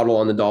 Jalen Waddle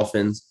on the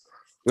Dolphins.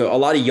 A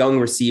lot of young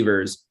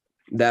receivers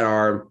that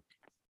are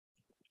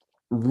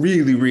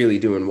really, really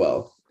doing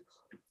well.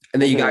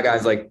 And then you got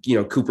guys like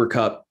Cooper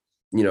Kupp,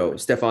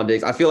 Stephon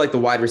Diggs. I feel like the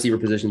wide receiver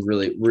position is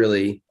really,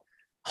 really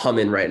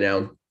humming right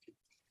now.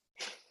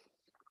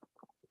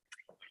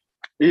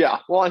 Yeah,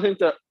 well, I think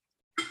that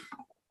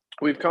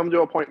we've come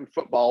to a point in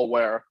football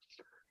where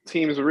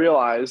teams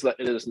realize that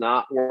it is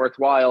not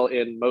worthwhile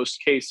in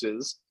most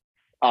cases.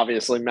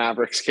 Obviously,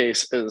 Mavericks'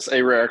 case is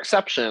a rare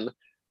exception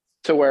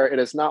to where it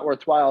is not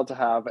worthwhile to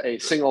have a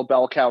single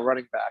bell cow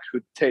running back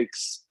who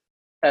takes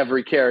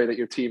every carry that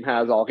your team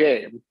has all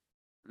game.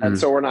 And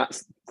so we're not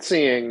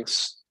seeing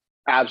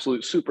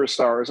absolute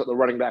superstars at the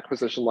running back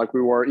position like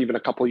we were even a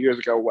couple of years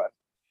ago when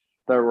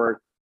there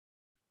were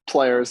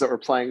players that were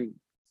playing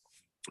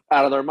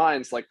out of their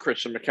minds like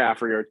Christian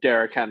McCaffrey or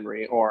Derrick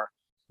Henry or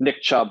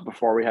Nick Chubb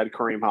before we had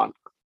Kareem Hunt.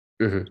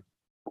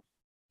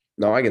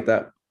 No, I get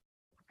that.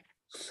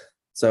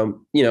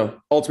 So,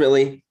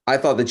 ultimately, I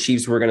thought the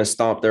Chiefs were going to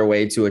stomp their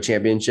way to a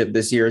championship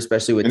this year,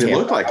 especially with Tampa. It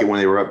looked like it when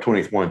they were up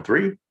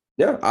 21-3.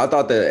 Yeah, I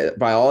thought that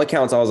by all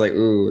accounts, I was like,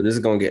 ooh, this is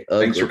going to get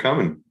ugly. Thanks for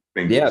coming.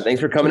 Bengals. Yeah, thanks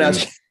for coming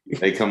out.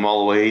 They come all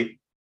the way,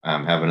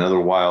 have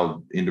another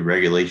wild into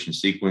regulation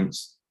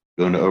sequence,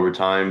 go into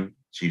overtime.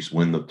 Chiefs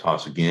win the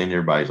toss again.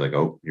 Everybody's like,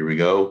 oh, here we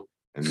go.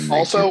 And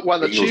also,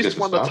 when the Chiefs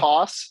won the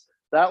toss,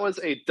 That was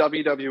a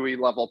WWE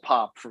level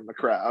pop from the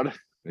crowd.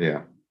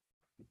 Yeah.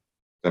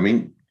 I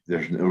mean,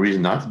 there's no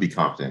reason not to be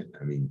confident.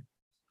 I mean,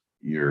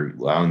 you're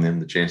allowing them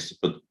the chance to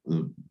put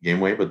the game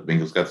away, but the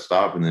Bengals got to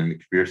stop, and then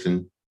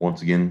McPherson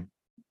once again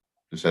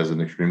just has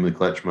an extremely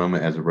clutch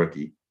moment as a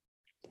rookie.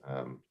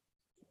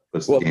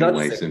 Puts the game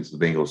away, since the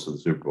Bengals to the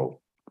Super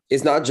Bowl.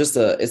 It's not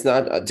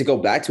to go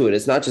back to it.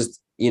 It's not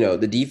just,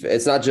 the defense.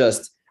 It's not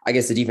just, I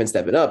guess, the defense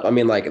stepping up. I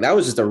mean, like, that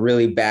was just a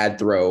really bad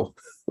throw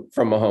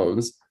from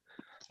Mahomes.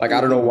 Like,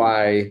 I don't know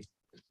why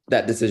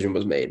that decision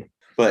was made.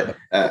 But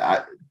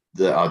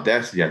the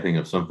audacity, I think,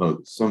 of some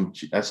folks,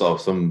 I saw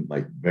some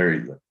like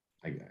very,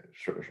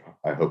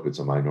 I hope it's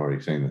a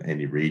minority saying that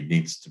Andy Reid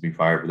needs to be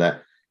fired for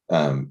that.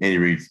 Andy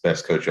Reid's the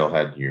best coach y'all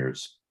had in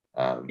years.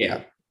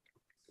 Yeah.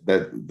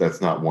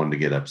 That's not one to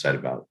get upset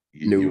about.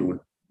 You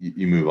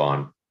move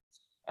on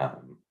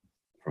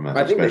from that,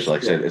 especially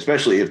like I said,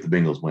 especially if the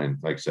Bengals win.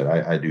 Like I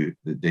said,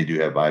 they do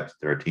have vibes.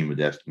 They're a team of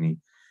destiny,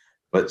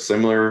 but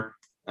similar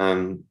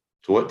to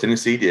what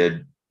Tennessee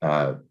did.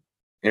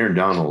 Aaron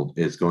Donald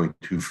is going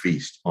to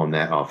feast on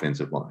that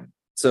offensive line.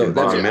 So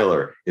Von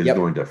Miller is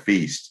going to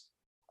feast,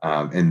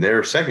 and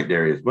their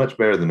secondary is much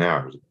better than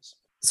ours is.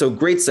 So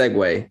great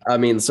segue. I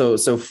mean, so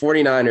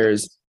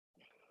 49ers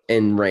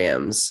and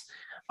Rams.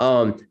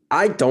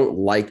 I don't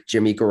like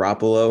Jimmy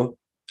Garoppolo.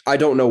 I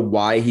don't know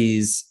why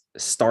he's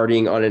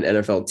starting on an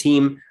NFL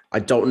team. I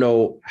don't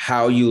know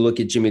how you look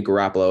at Jimmy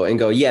Garoppolo and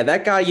go, yeah,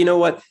 that guy, you know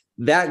what?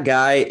 That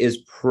guy is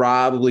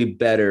probably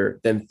better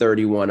than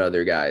 31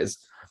 other guys.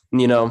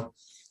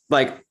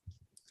 Like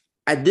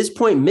at this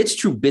point,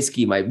 Mitch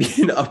Trubisky might be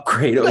an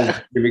upgrade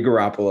over Jimmy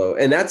Garoppolo.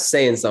 And that's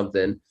saying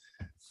something.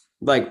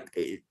 Like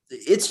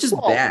it's just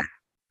bad.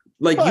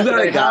 Like you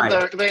got a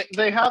guy.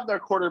 They have their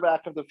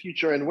quarterback of the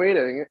future in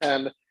waiting,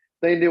 and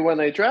they knew when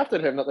they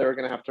drafted him that they were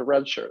going to have to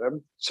redshirt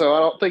him. So I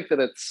don't think that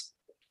it's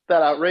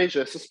that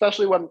outrageous,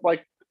 especially when,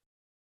 like,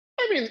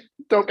 I mean,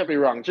 don't get me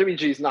wrong, Jimmy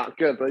G's not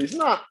good, but he's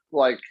not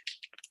like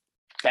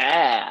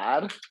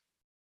bad.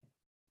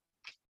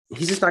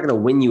 He's just not going to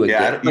win you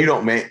again. Yeah, you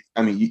don't make.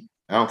 I mean,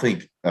 I don't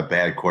think a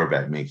bad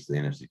quarterback makes the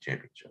NFC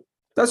Championship.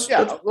 That's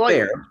fair.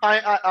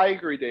 I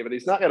agree, David.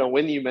 He's not going to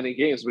win you many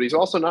games, but he's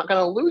also not going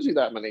to lose you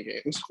that many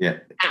games. Yeah.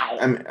 Ow.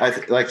 I mean,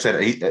 like I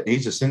said, he's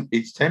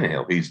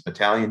Tannehill. He's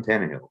Italian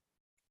Tannehill.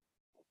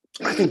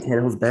 I think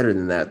Tannehill's better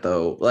than that,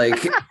 though.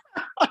 Like,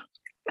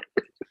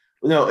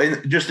 no,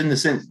 and just in the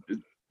sense,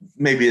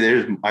 maybe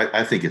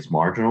I think it's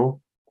marginal,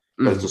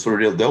 but it's the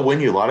sort of deal. They'll win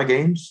you a lot of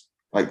games,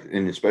 like,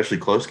 and especially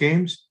close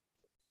games.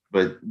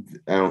 But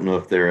I don't know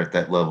if they're at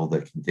that level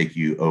that can take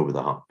you over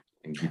the hump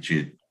and get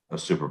you a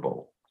Super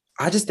Bowl.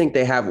 I just think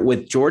they have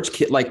with George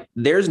Kittle. Like,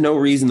 there's no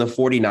reason the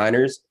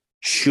 49ers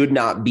should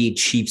not be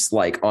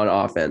Chiefs-like on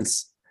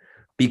offense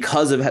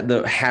because of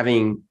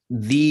having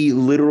the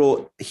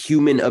literal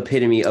human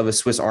epitome of a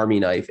Swiss Army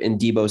knife in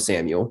Deebo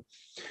Samuel.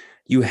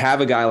 You have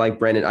a guy like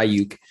Brandon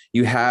Ayuk.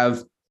 You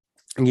have,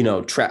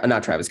 not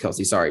Travis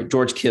Kelce, sorry,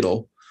 George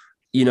Kittle.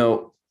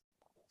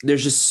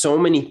 There's just so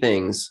many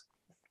things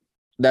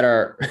that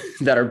are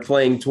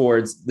playing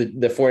towards the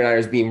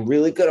 49ers being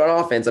really good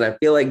on offense. And I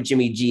feel like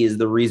Jimmy G is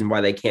the reason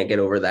why they can't get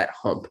over that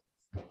hump.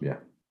 Yeah.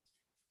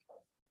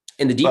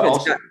 And the defense,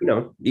 also,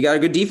 you got a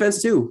good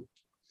defense too.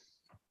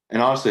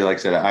 And honestly, like I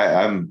said,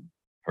 I'm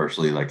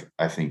personally, like,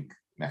 I think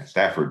Matt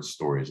Stafford's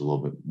story is a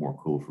little bit more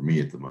cool for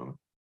me at the moment.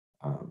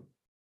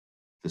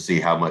 To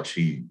see how much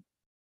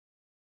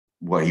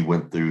what he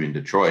went through in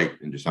Detroit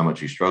and just how much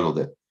he struggled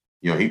that,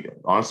 I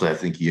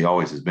think he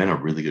always has been a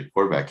really good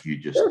quarterback. He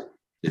just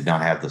did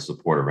not have the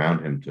support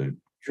around him to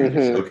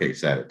truly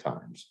showcase that at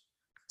times.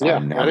 Yeah,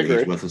 now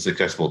he's with a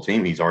successful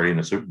team. He's already in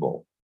a Super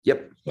Bowl.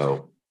 Yep.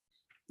 So,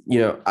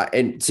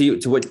 and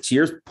to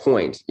your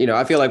point,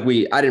 I feel like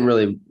I didn't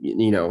really,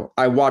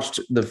 I watched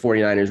the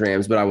 49ers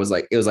Rams, but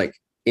it was like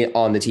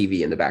on the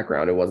TV in the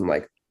background. It wasn't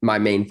like my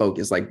main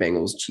focus, like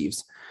Bengals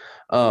Chiefs.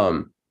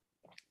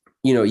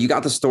 You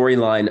got the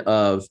storyline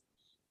of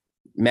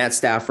Matt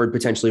Stafford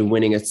potentially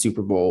winning a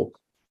Super Bowl,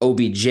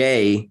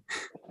 OBJ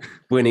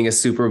winning a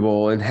Super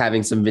Bowl and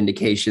having some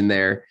vindication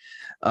there.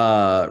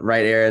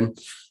 Right, Aaron?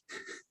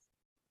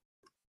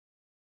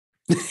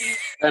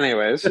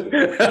 Anyways.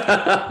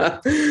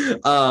 What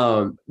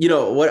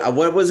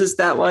was his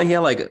stat line? He had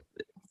like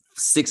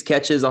 6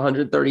 catches,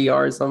 130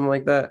 yards, something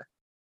like that.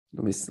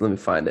 Let me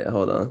find it.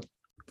 Hold on.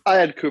 I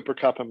had Cooper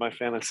Kupp in my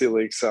fantasy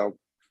league, so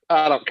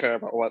I don't care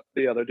about what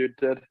the other dude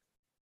did.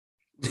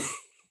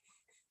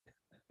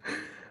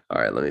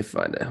 All right, let me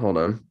find it. Hold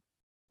on.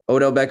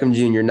 Odell Beckham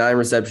Jr., 9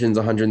 receptions,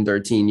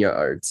 113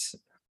 yards,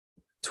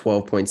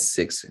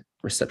 12.6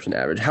 reception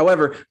average.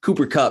 However,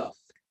 Cooper Kupp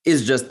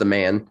is just the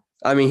man.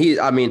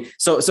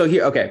 So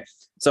here, okay.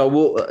 So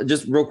we'll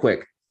just real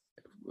quick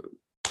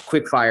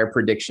fire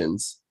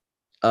predictions.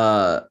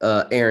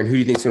 Aaron, who do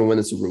you think is going to win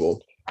the Super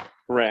Bowl?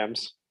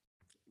 Rams.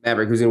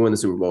 Maverick, who's going to win the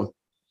Super Bowl?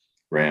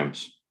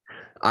 Rams.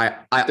 I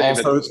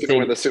also think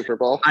win the Super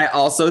Bowl. I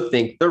also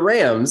think the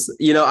Rams.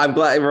 I'm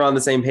glad we're on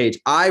the same page.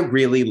 I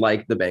really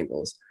like the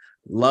Bengals.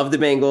 Love the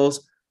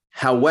Bengals.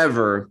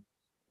 However,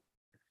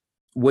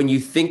 when you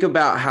think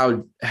about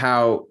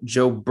how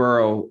Joe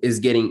Burrow is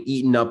getting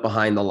eaten up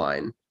behind the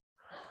line,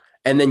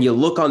 and then you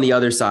look on the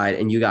other side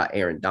and you got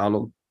Aaron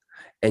Donald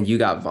and you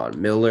got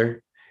Von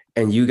Miller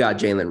and you got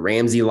Jalen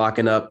Ramsey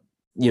locking up,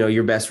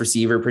 your best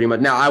receiver pretty much.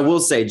 Now, I will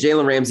say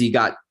Jalen Ramsey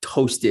got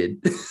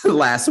toasted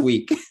last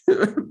week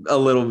a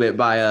little bit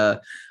by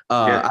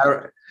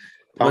Tom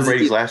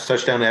Brady's last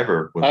touchdown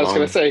ever. I was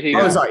going to say he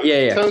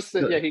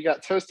toasted. Yeah, he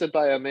got toasted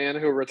by a man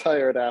who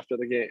retired after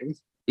the game.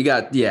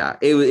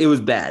 It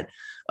was bad.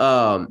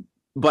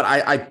 But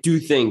I do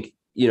think,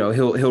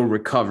 he'll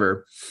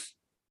recover.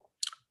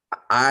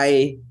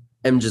 I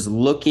am just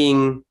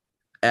looking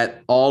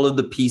at all of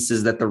the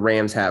pieces that the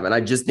Rams have, and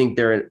I just think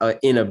they're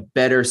in a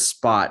better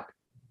spot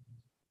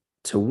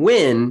to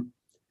win.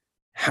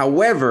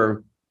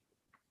 However,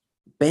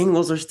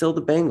 Bengals are still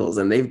the Bengals,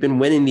 and they've been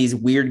winning these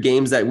weird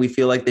games that we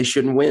feel like they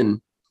shouldn't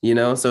win,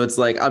 So it's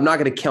like, I'm not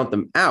going to count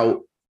them out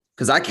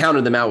because I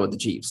counted them out with the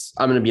Chiefs.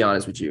 I'm going to be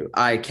honest with you.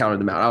 I counted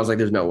them out. I was like,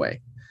 there's no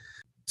way.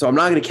 So I'm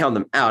not going to count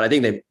them out. I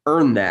think they've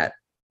earned that.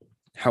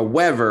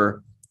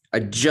 However, I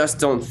just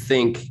don't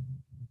think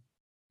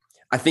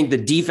 – I think the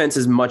defense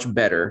is much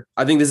better.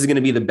 I think this is going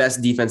to be the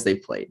best defense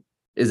they've played.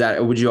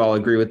 Would you all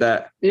agree with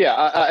that? Yeah.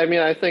 I mean,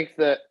 I think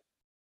that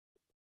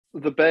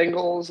the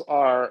Bengals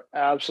are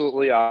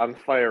absolutely on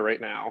fire right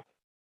now,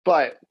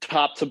 but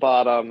top to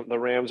bottom, the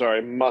Rams are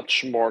a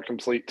much more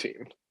complete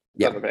team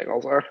than the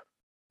Bengals are.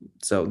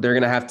 So they're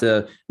going to have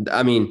to,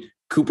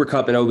 Cooper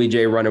Kupp and OBJ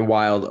running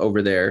wild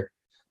over there,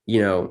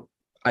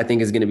 I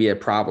think is going to be a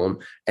problem.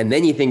 And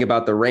then you think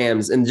about the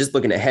Rams and just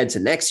looking ahead to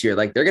next year,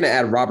 like they're going to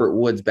add Robert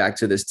Woods back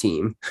to this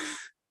team.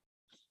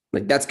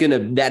 Like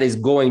that is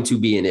going to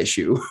be an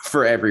issue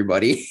for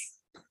everybody.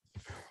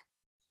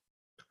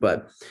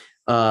 But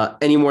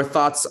any more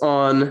thoughts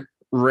on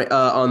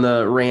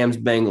the Rams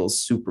Bengals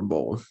Super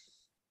Bowl?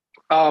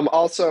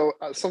 Also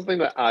something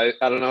that I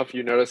don't know if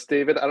you noticed,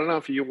 David, I don't know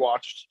if you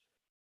watched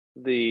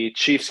the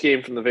Chiefs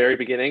game from the very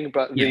beginning,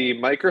 but the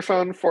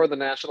microphone for the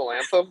national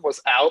anthem was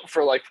out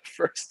for like the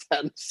first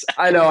 10 seconds.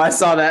 I know, I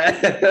saw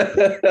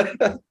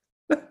that.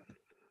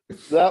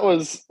 That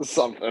was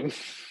something.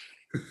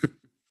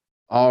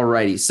 All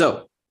righty.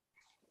 So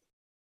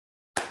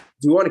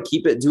do we want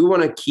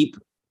to keep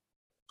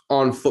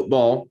on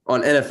football,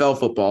 on NFL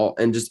football,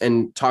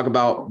 and talk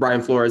about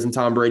Brian Flores and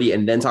Tom Brady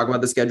and then talk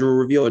about the schedule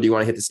reveal, or do you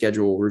want to hit the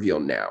schedule reveal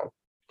now?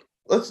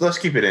 Let's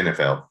keep it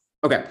NFL.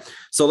 Okay,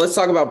 so let's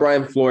talk about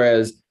Brian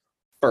Flores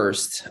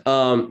first.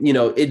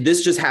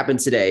 This just happened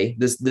today.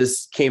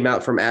 This came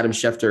out from Adam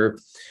Schefter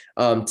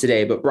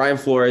today, but Brian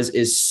Flores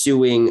is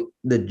suing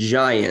the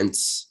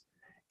Giants.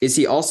 Is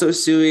he also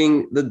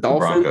suing the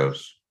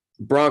Dolphins?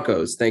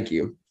 Broncos, thank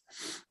you.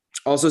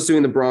 Also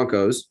suing the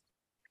Broncos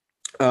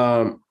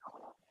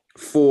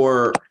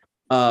for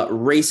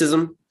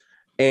racism,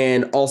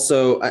 and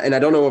I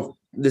don't know if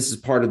this is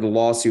part of the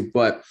lawsuit,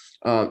 but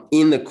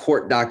in the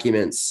court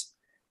documents,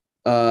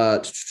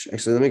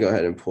 actually, let me go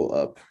ahead and pull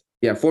up.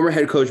 Yeah, former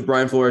head coach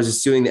Brian Flores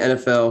is suing the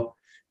NFL,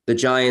 the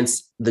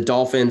Giants, the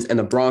Dolphins, and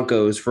the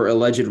Broncos for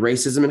alleged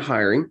racism in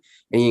hiring,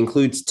 and he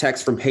includes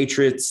text from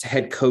Patriots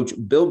head coach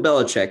Bill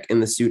Belichick in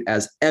the suit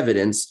as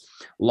evidence.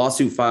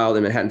 Lawsuit filed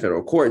in Manhattan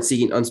federal court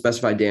seeking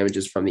unspecified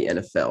damages from the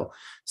NFL.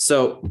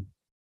 So,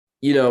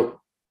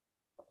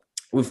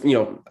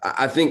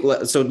 I think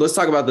so. Let's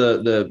talk about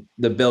the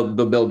Bill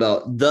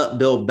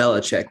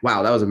Belichick.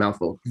 Wow, that was a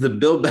mouthful. The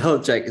Bill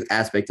Belichick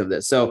aspect of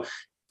this. So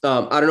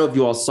I don't know if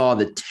you all saw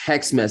the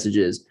text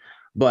messages,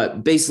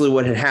 but basically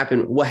what had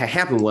happened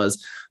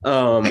was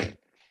Bill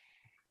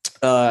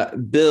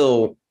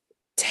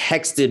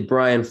texted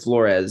Brian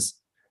Flores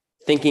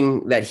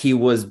thinking that he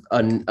was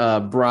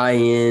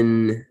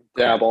Brian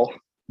Dabble,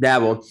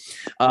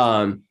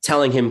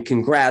 telling him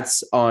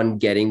congrats on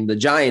getting the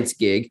Giants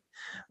gig.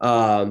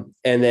 And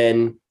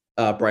then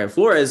Brian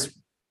Flores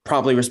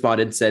promptly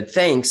responded, said,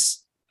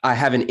 thanks. I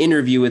have an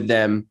interview with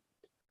them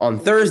on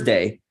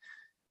Thursday.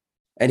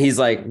 And he's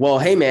like, well,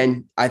 hey,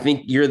 man, I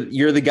think you're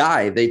the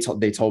guy. They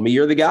told me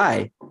you're the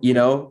guy.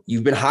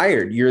 You've been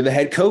hired. You're the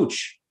head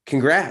coach.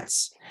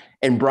 Congrats.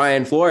 And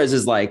Brian Flores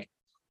is like,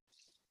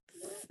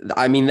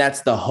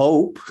 that's the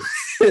hope.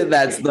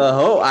 That's the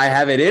hope. I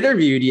haven't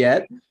interviewed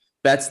yet.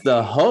 That's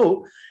the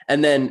hope.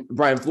 And then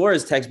Brian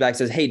Flores texts back,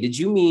 says, hey, did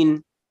you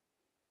mean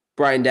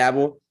Brian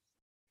Dabble?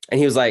 And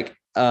he was like,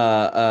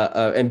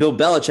 and Bill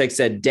Belichick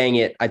said, dang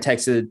it, I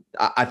texted,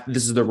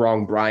 this is the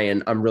wrong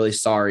Brian. I'm really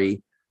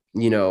sorry,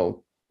 And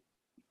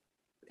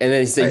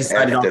then he said,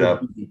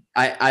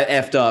 I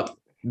effed up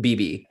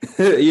BB,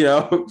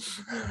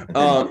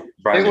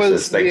 Brian it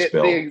was says, thanks,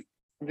 Bill.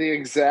 The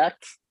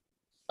exact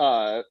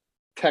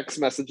text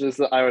messages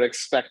that I would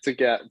expect to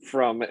get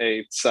from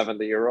a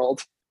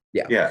 70-year-old.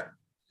 Yeah.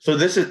 So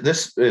this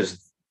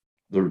is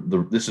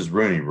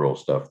Rooney Rule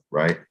stuff,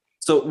 right?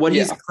 So what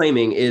he's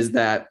claiming is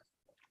that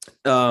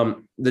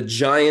the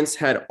Giants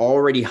had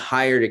already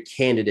hired a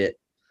candidate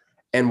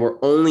and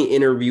were only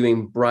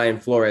interviewing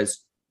Brian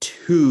Flores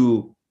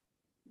to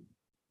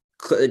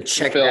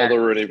check Fill that the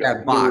Rooney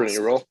box.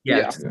 Rule.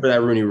 For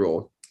that Rooney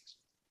Rule.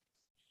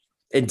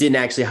 It didn't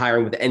actually hire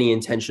him with any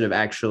intention of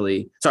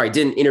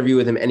didn't interview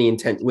with him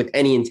with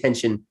any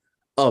intention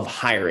of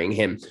hiring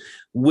him,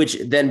 which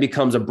then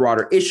becomes a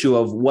broader issue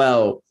of,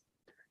 well,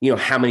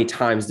 how many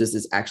times does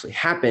this actually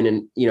happen?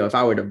 And, if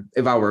I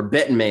were a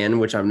betting man,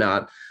 which I'm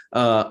not,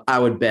 I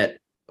would bet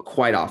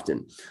quite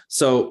often.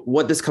 So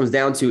what this comes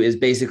down to is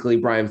basically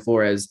Brian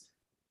Flores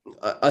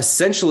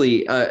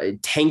essentially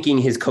tanking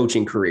his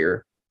coaching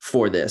career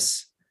for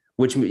this,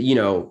 which,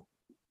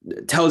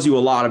 tells you a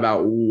lot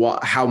about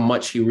how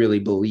much he really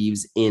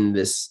believes in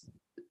this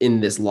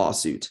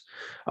lawsuit,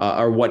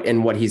 or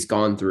what he's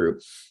gone through.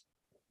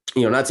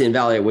 Not to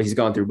invalidate what he's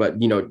gone through, but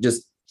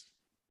just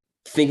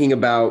thinking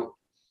about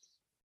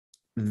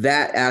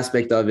that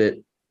aspect of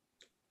it,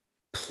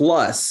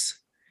 plus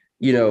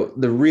the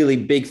really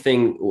big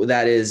thing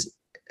that is,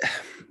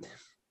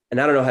 and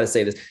I don't know how to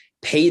say this,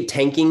 paid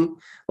tanking,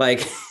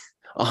 like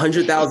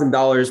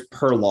 $100,000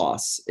 per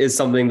loss is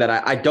something that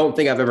I don't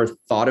think I've ever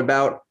thought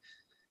about.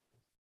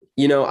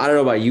 I don't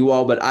know about you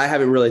all, but I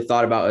haven't really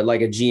thought about it like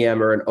a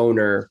GM or an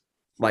owner,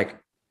 like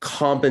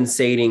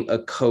compensating a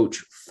coach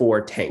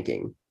for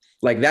tanking.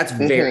 Like that's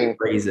very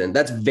brazen.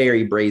 That's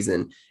very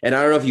brazen. And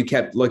I don't know if you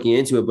kept looking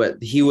into it,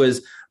 but he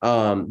was,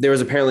 there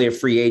was apparently a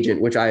free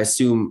agent, which I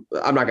assume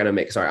I'm not going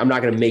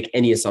to make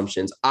any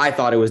assumptions. I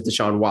thought it was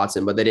Deshaun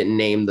Watson, but they didn't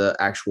name the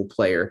actual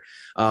player,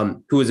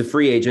 who was a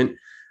free agent.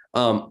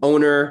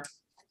 Owner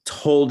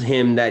told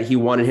him that he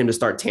wanted him to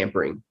start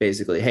tampering,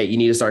 basically. Hey, you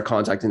need to start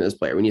contacting this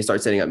player. We need to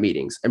start setting up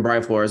meetings. And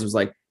Brian Flores was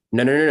like,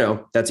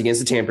 no. That's against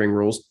the tampering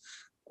rules.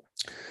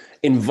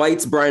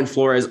 Invites Brian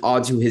Flores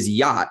onto his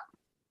yacht,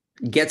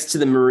 gets to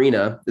the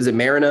marina. Is it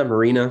Marina?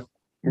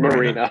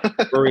 Marina.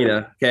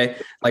 Okay.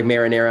 Like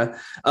marinara.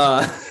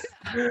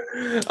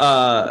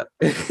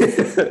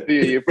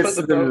 You put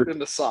the boat in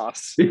the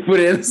sauce. You put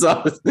it in the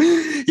sauce.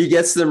 He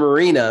gets to the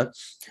marina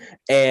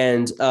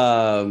and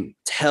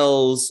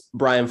tells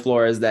Brian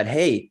Flores that,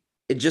 hey,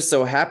 it just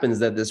so happens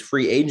that this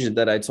free agent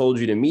that I told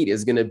you to meet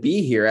is going to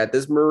be here at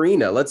this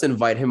marina. Let's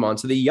invite him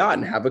onto the yacht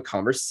and have a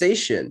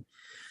conversation.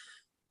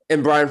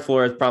 And Brian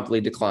Flores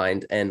promptly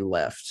declined and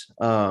left.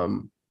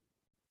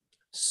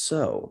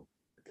 So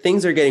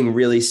things are getting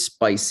really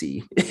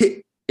spicy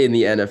in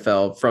the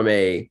NFL from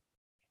a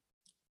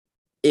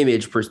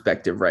image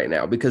perspective right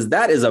now, because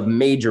that is a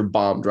major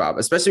bomb drop,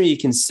 especially when you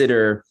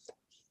consider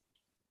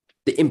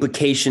the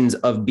implications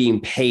of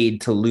being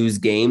paid to lose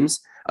games,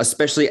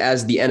 especially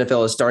as the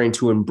NFL is starting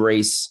to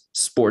embrace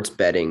sports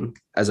betting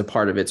as a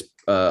part of its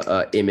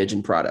image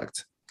and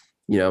product,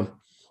 because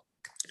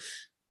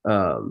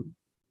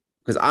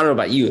I don't know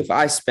about you, if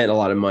I spent a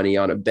lot of money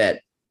on a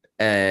bet,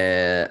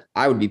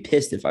 I would be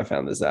pissed if I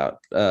found this out,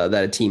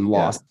 that a team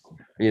lost,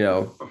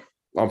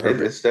 on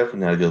purpose. It's definitely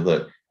not a good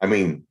look. I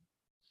mean,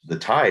 the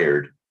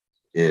tired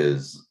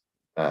is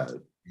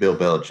Bill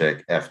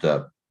Belichick effed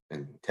up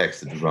and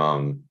texted the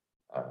wrong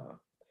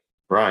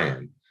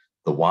Brian.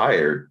 The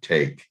wired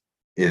take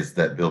is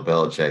that Bill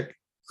Belichick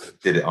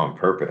did it on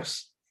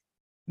purpose,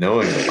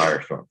 knowing the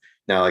firestorm.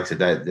 Now, like I said,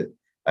 that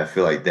I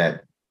feel like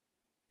that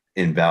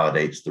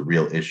invalidates the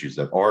real issues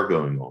that are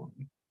going on.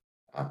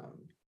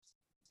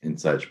 And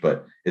such,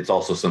 but it's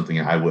also something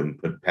I wouldn't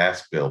put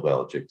past Bill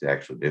Belichick to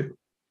actually do,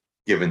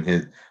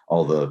 given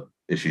all the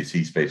issues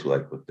he's faced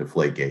with, like with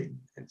Deflategate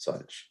and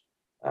such.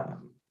 I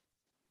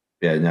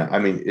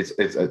mean, it's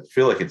I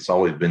feel like it's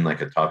always been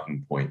like a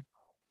talking point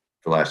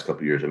for the last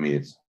couple of years. I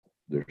mean,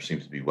 there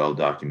seems to be well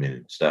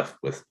documented stuff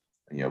with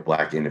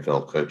Black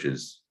NFL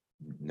coaches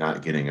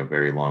not getting a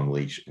very long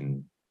leash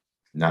and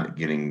not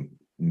being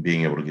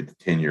able to get the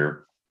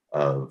tenure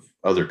of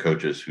other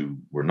coaches who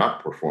were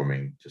not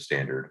performing to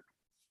standard.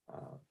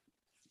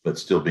 But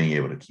still being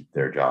able to keep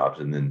their jobs.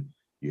 And then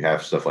you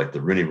have stuff like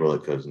the Rooney Rule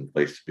that goes in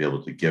place to be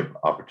able to give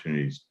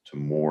opportunities to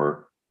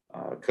more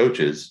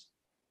coaches.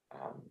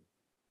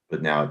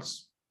 But now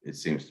it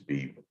seems to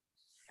be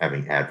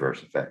having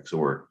adverse effects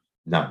or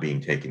not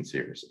being taken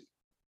seriously.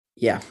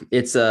 Yeah,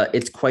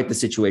 it's quite the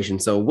situation.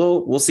 So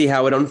we'll see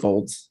how it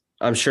unfolds.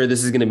 I'm sure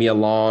this is going to be a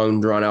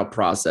long, drawn out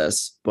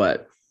process,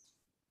 but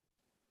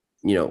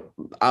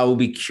I will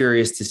be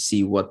curious to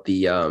see what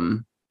the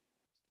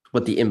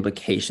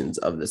implications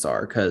of this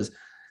are, because,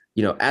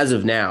 as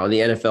of now, the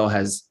NFL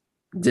has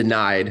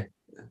denied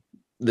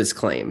this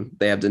claim.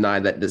 They have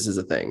denied that this is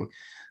a thing.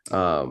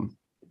 So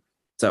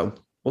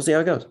we'll see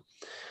how it goes.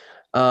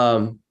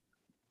 On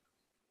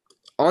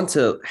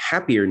to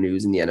happier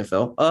news in the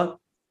NFL.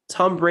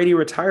 Tom Brady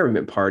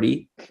retirement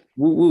party.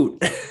 Woot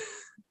woot.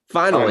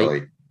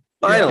 Finally.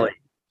 Yeah.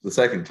 The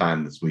second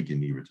time this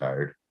weekend he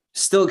retired.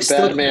 Still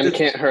man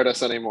can't hurt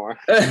us anymore.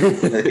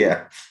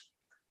 Yeah.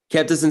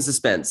 Kept us in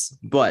suspense,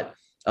 but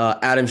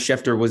Adam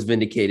Schefter was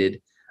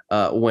vindicated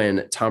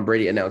when Tom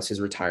Brady announced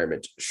his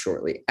retirement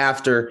shortly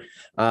after.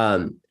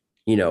 Lots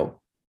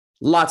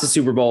of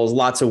Super Bowls,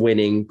 lots of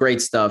winning,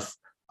 great stuff.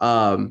 He's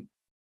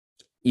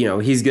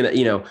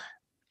gonna,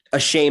 a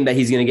shame that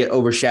he's gonna get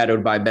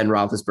overshadowed by Ben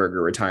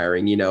Roethlisberger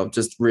retiring.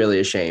 Just really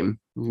a shame.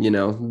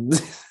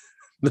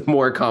 The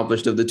more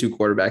accomplished of the two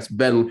quarterbacks,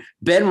 Ben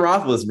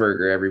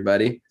Roethlisberger,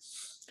 everybody.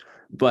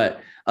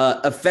 but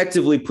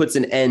effectively puts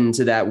an end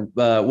to that.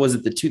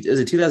 Is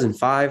it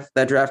 2005,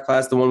 that draft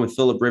class, the one with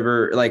Phillip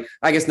Rivers? Like,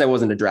 I guess that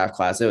wasn't a draft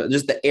class. It was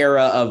just the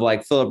era of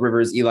like Phillip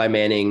Rivers, Eli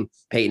Manning,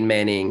 Peyton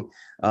Manning,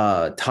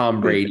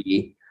 Tom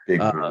Brady,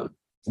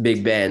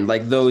 Big Ben,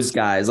 like those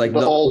guys, like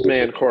the old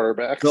man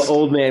quarterbacks. The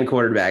old man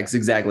quarterbacks,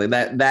 exactly.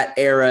 That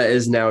era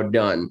is now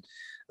done.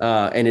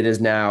 And it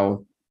is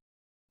now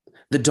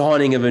the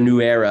dawning of a new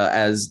era,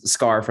 as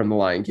Scar from The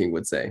Lion King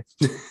would say.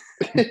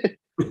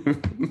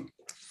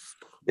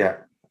 Yeah.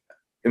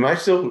 Am I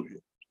still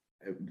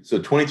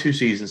so 22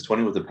 seasons,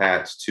 20 with the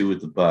Pats, 2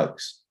 with the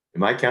Bucks.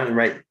 Am I counting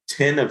right?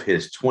 10 of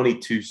his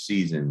 22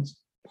 seasons,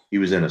 he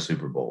was in a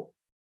Super Bowl.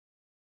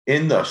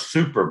 In the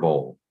Super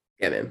Bowl.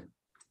 Yeah, man.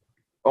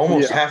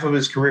 Almost half of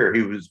his career,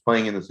 he was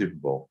playing in the Super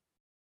Bowl.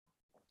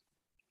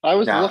 I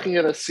was looking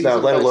at a season. Now,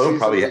 let alone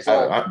probably,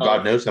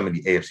 God knows how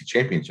many AFC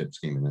championships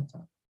came in that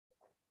time.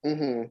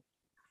 Mm-hmm.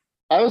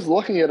 I was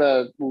looking at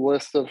a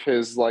list of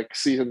his like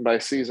season by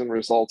season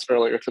results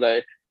earlier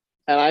today,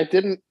 and I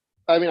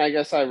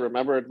guess I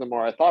remembered the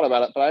more I thought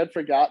about it, but I had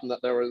forgotten that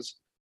there was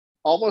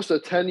almost a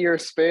 10-year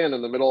span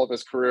in the middle of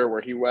his career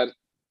where he went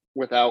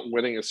without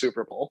winning a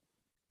Super Bowl.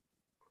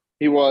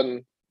 He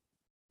won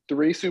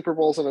 3 Super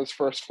Bowls in his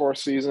first 4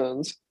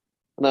 seasons,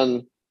 and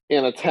then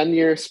in a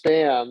 10-year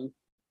span,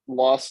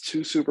 lost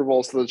 2 Super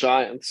Bowls to the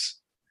Giants.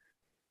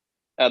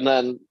 And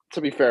then,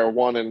 to be fair,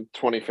 one in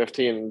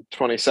 2015 and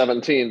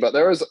 2017. But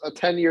there was a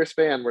 10-year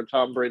span where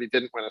Tom Brady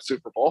didn't win a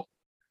Super Bowl.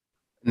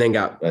 And then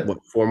got,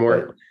 4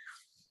 more? But,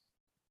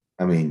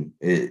 I mean,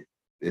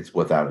 it's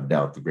without a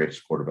doubt the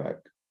greatest quarterback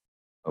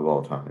of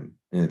all time.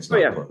 And it's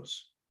not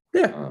close.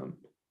 Yeah.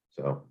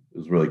 So it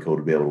was really cool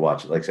to be able to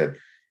watch it. Like I said,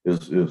 it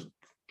was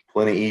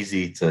plenty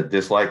easy to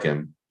dislike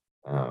him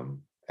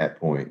at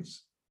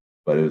points.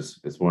 But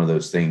it's one of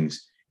those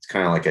things. It's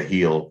kind of like a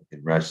heel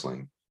in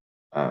wrestling.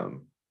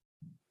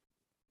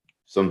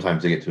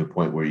 Sometimes they get to a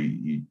point where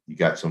you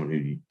got someone who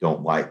you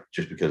don't like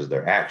just because of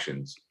their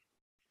actions,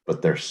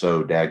 but they're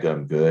so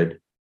daggum good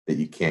that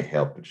you can't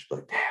help but just be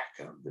like,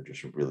 daggum, they're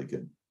just a really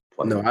good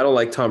player. No, I don't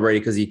like Tom Brady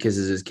because he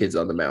kisses his kids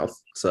on the mouth.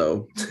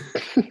 So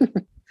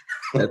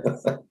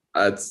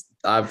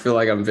I feel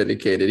like I'm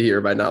vindicated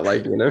here by not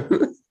liking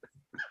him.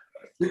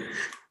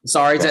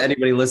 Sorry to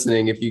anybody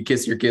listening if you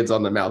kiss your kids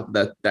on the mouth.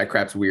 That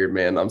crap's weird,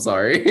 man. I'm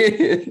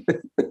sorry.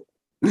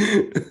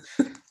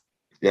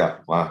 Yeah.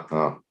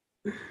 Wow.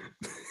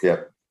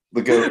 Yeah.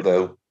 The GOAT,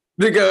 though.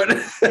 The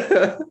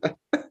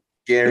GOAT.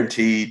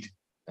 Guaranteed.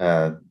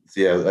 Yeah,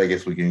 I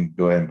guess we can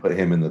go ahead and put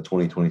him in the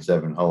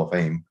 2027 Hall of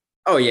Fame.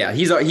 Oh, yeah.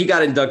 He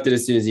got inducted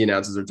as soon as he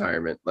announced his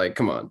retirement. Like,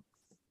 come on.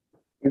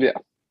 Yeah.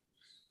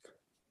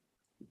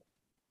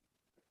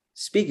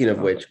 Speaking of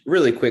which,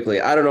 really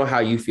quickly, I don't know how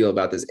you feel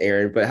about this,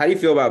 Aaron, but how do you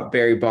feel about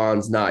Barry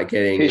Bonds not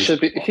getting? He should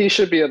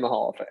be in the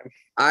Hall of Fame.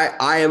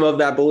 I am of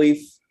that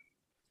belief.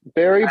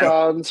 Barry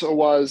Bonds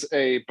was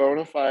a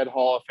bona fide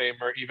Hall of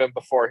Famer even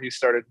before he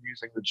started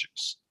using the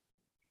juice.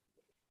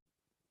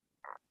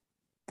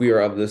 We are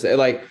of this.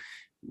 Like,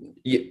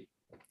 we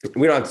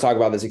don't have to talk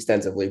about this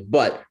extensively,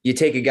 but you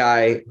take a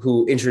guy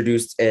who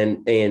introduced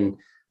and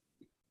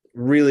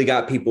really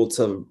got people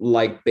to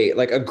like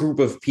a group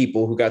of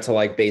people who got to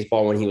like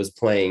baseball when he was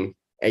playing,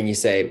 and you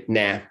say,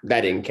 nah,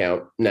 that didn't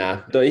count.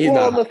 Nah, he's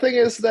not. The thing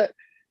is that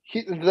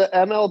the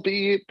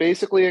MLB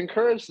basically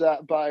encouraged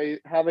that by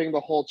having the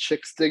whole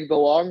chicks dig the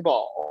long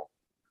ball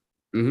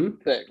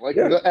thing. Like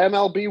the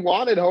MLB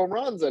wanted home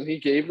runs, and he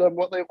gave them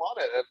what they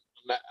wanted, and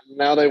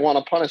now they want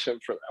to punish him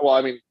for that. Well,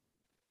 I mean,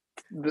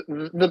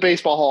 the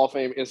Baseball Hall of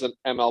Fame isn't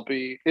the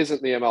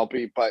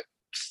MLB, but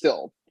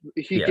still,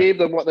 he gave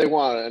them what they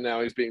wanted, and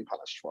now he's being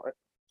punished for it.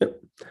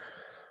 Yep.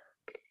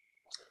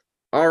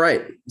 All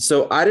right.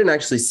 So I didn't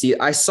actually see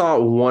it. I saw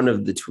one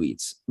of the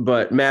tweets,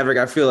 but Maverick,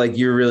 I feel like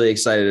you're really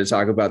excited to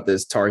talk about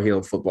this Tar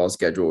Heel football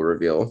schedule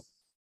reveal.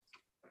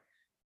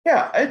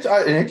 Yeah, and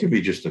it could be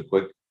just a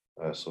quick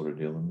sort of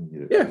deal. Let me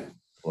get it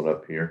pulled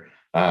up here.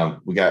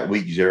 We got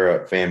week 0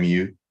 at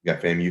FAMU. We got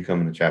FAMU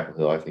coming to Chapel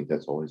Hill. I think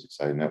that's always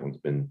exciting. That one's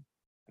been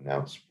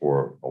announced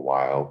for a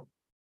while.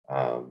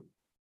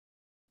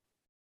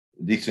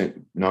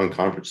 Decent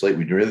non-conference slate.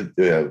 We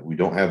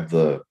don't have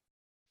the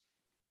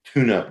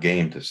tune-up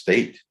game to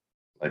state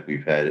like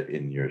we've had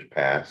in years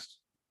past.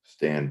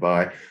 Stand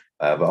by,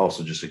 but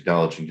also just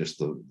acknowledging just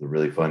the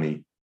really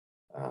funny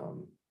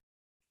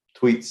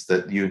tweets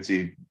that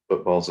UNC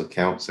football's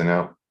account sent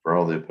out for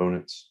all the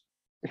opponents.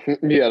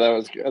 Yeah, that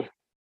was good.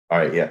 All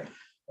right,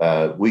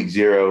 yeah. Week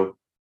 0,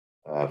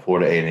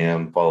 Florida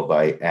A&M, followed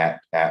by at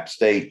App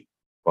State,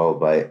 followed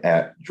by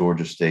at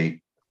Georgia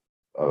State.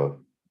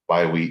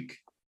 Bye week,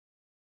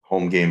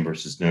 home game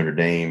versus Notre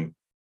Dame,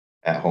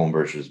 at home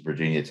versus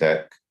Virginia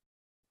Tech,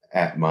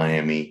 at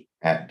Miami,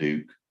 at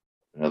Duke,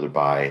 another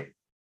bye,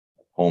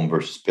 home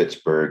versus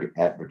Pittsburgh,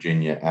 at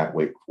Virginia, at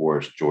Wake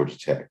Forest, Georgia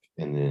Tech,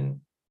 and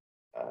then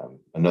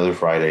another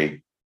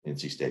Friday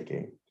NC State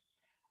game.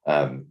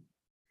 I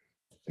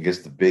guess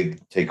the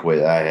big takeaway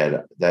that I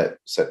had, that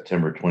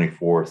September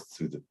 24th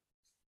through the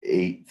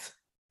 8th,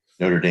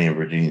 Notre Dame,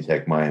 Virginia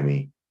Tech,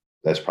 Miami,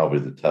 that's probably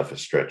the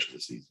toughest stretch of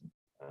the season.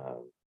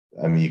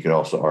 I mean, you could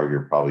also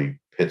argue probably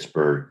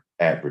Pittsburgh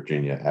at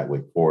Virginia at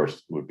Wake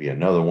Forest would be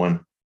another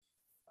one.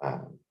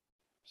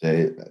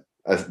 But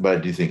I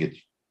do think it's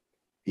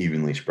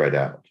evenly spread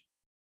out.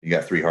 You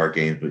got 3 hard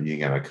games, but you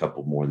got a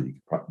couple more that you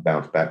can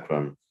bounce back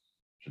from.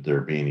 Should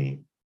there be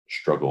any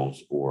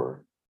struggles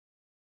or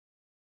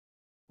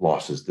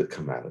losses that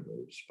come out of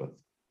those? But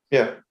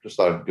yeah, just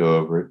thought I'd go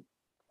over it.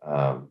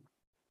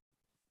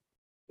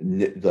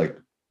 Like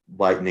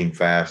lightning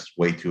fast,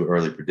 way too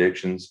early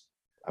predictions.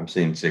 I'm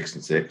seeing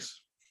 6-6.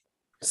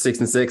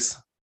 6-6.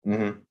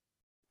 Mm-hmm.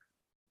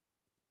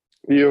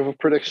 You have a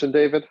prediction,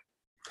 David?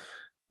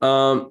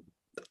 I'm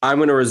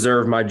going to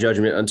reserve my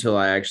judgment until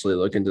I actually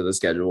look into the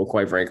schedule,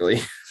 quite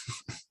frankly.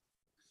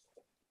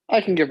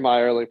 I can give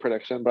my early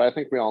prediction, but I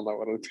think we all know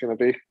what it's going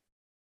to be.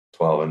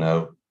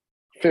 12-0.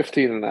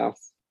 15-0.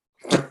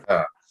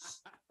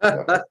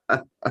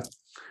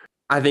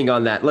 I think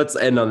on that, let's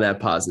end on that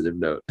positive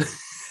note.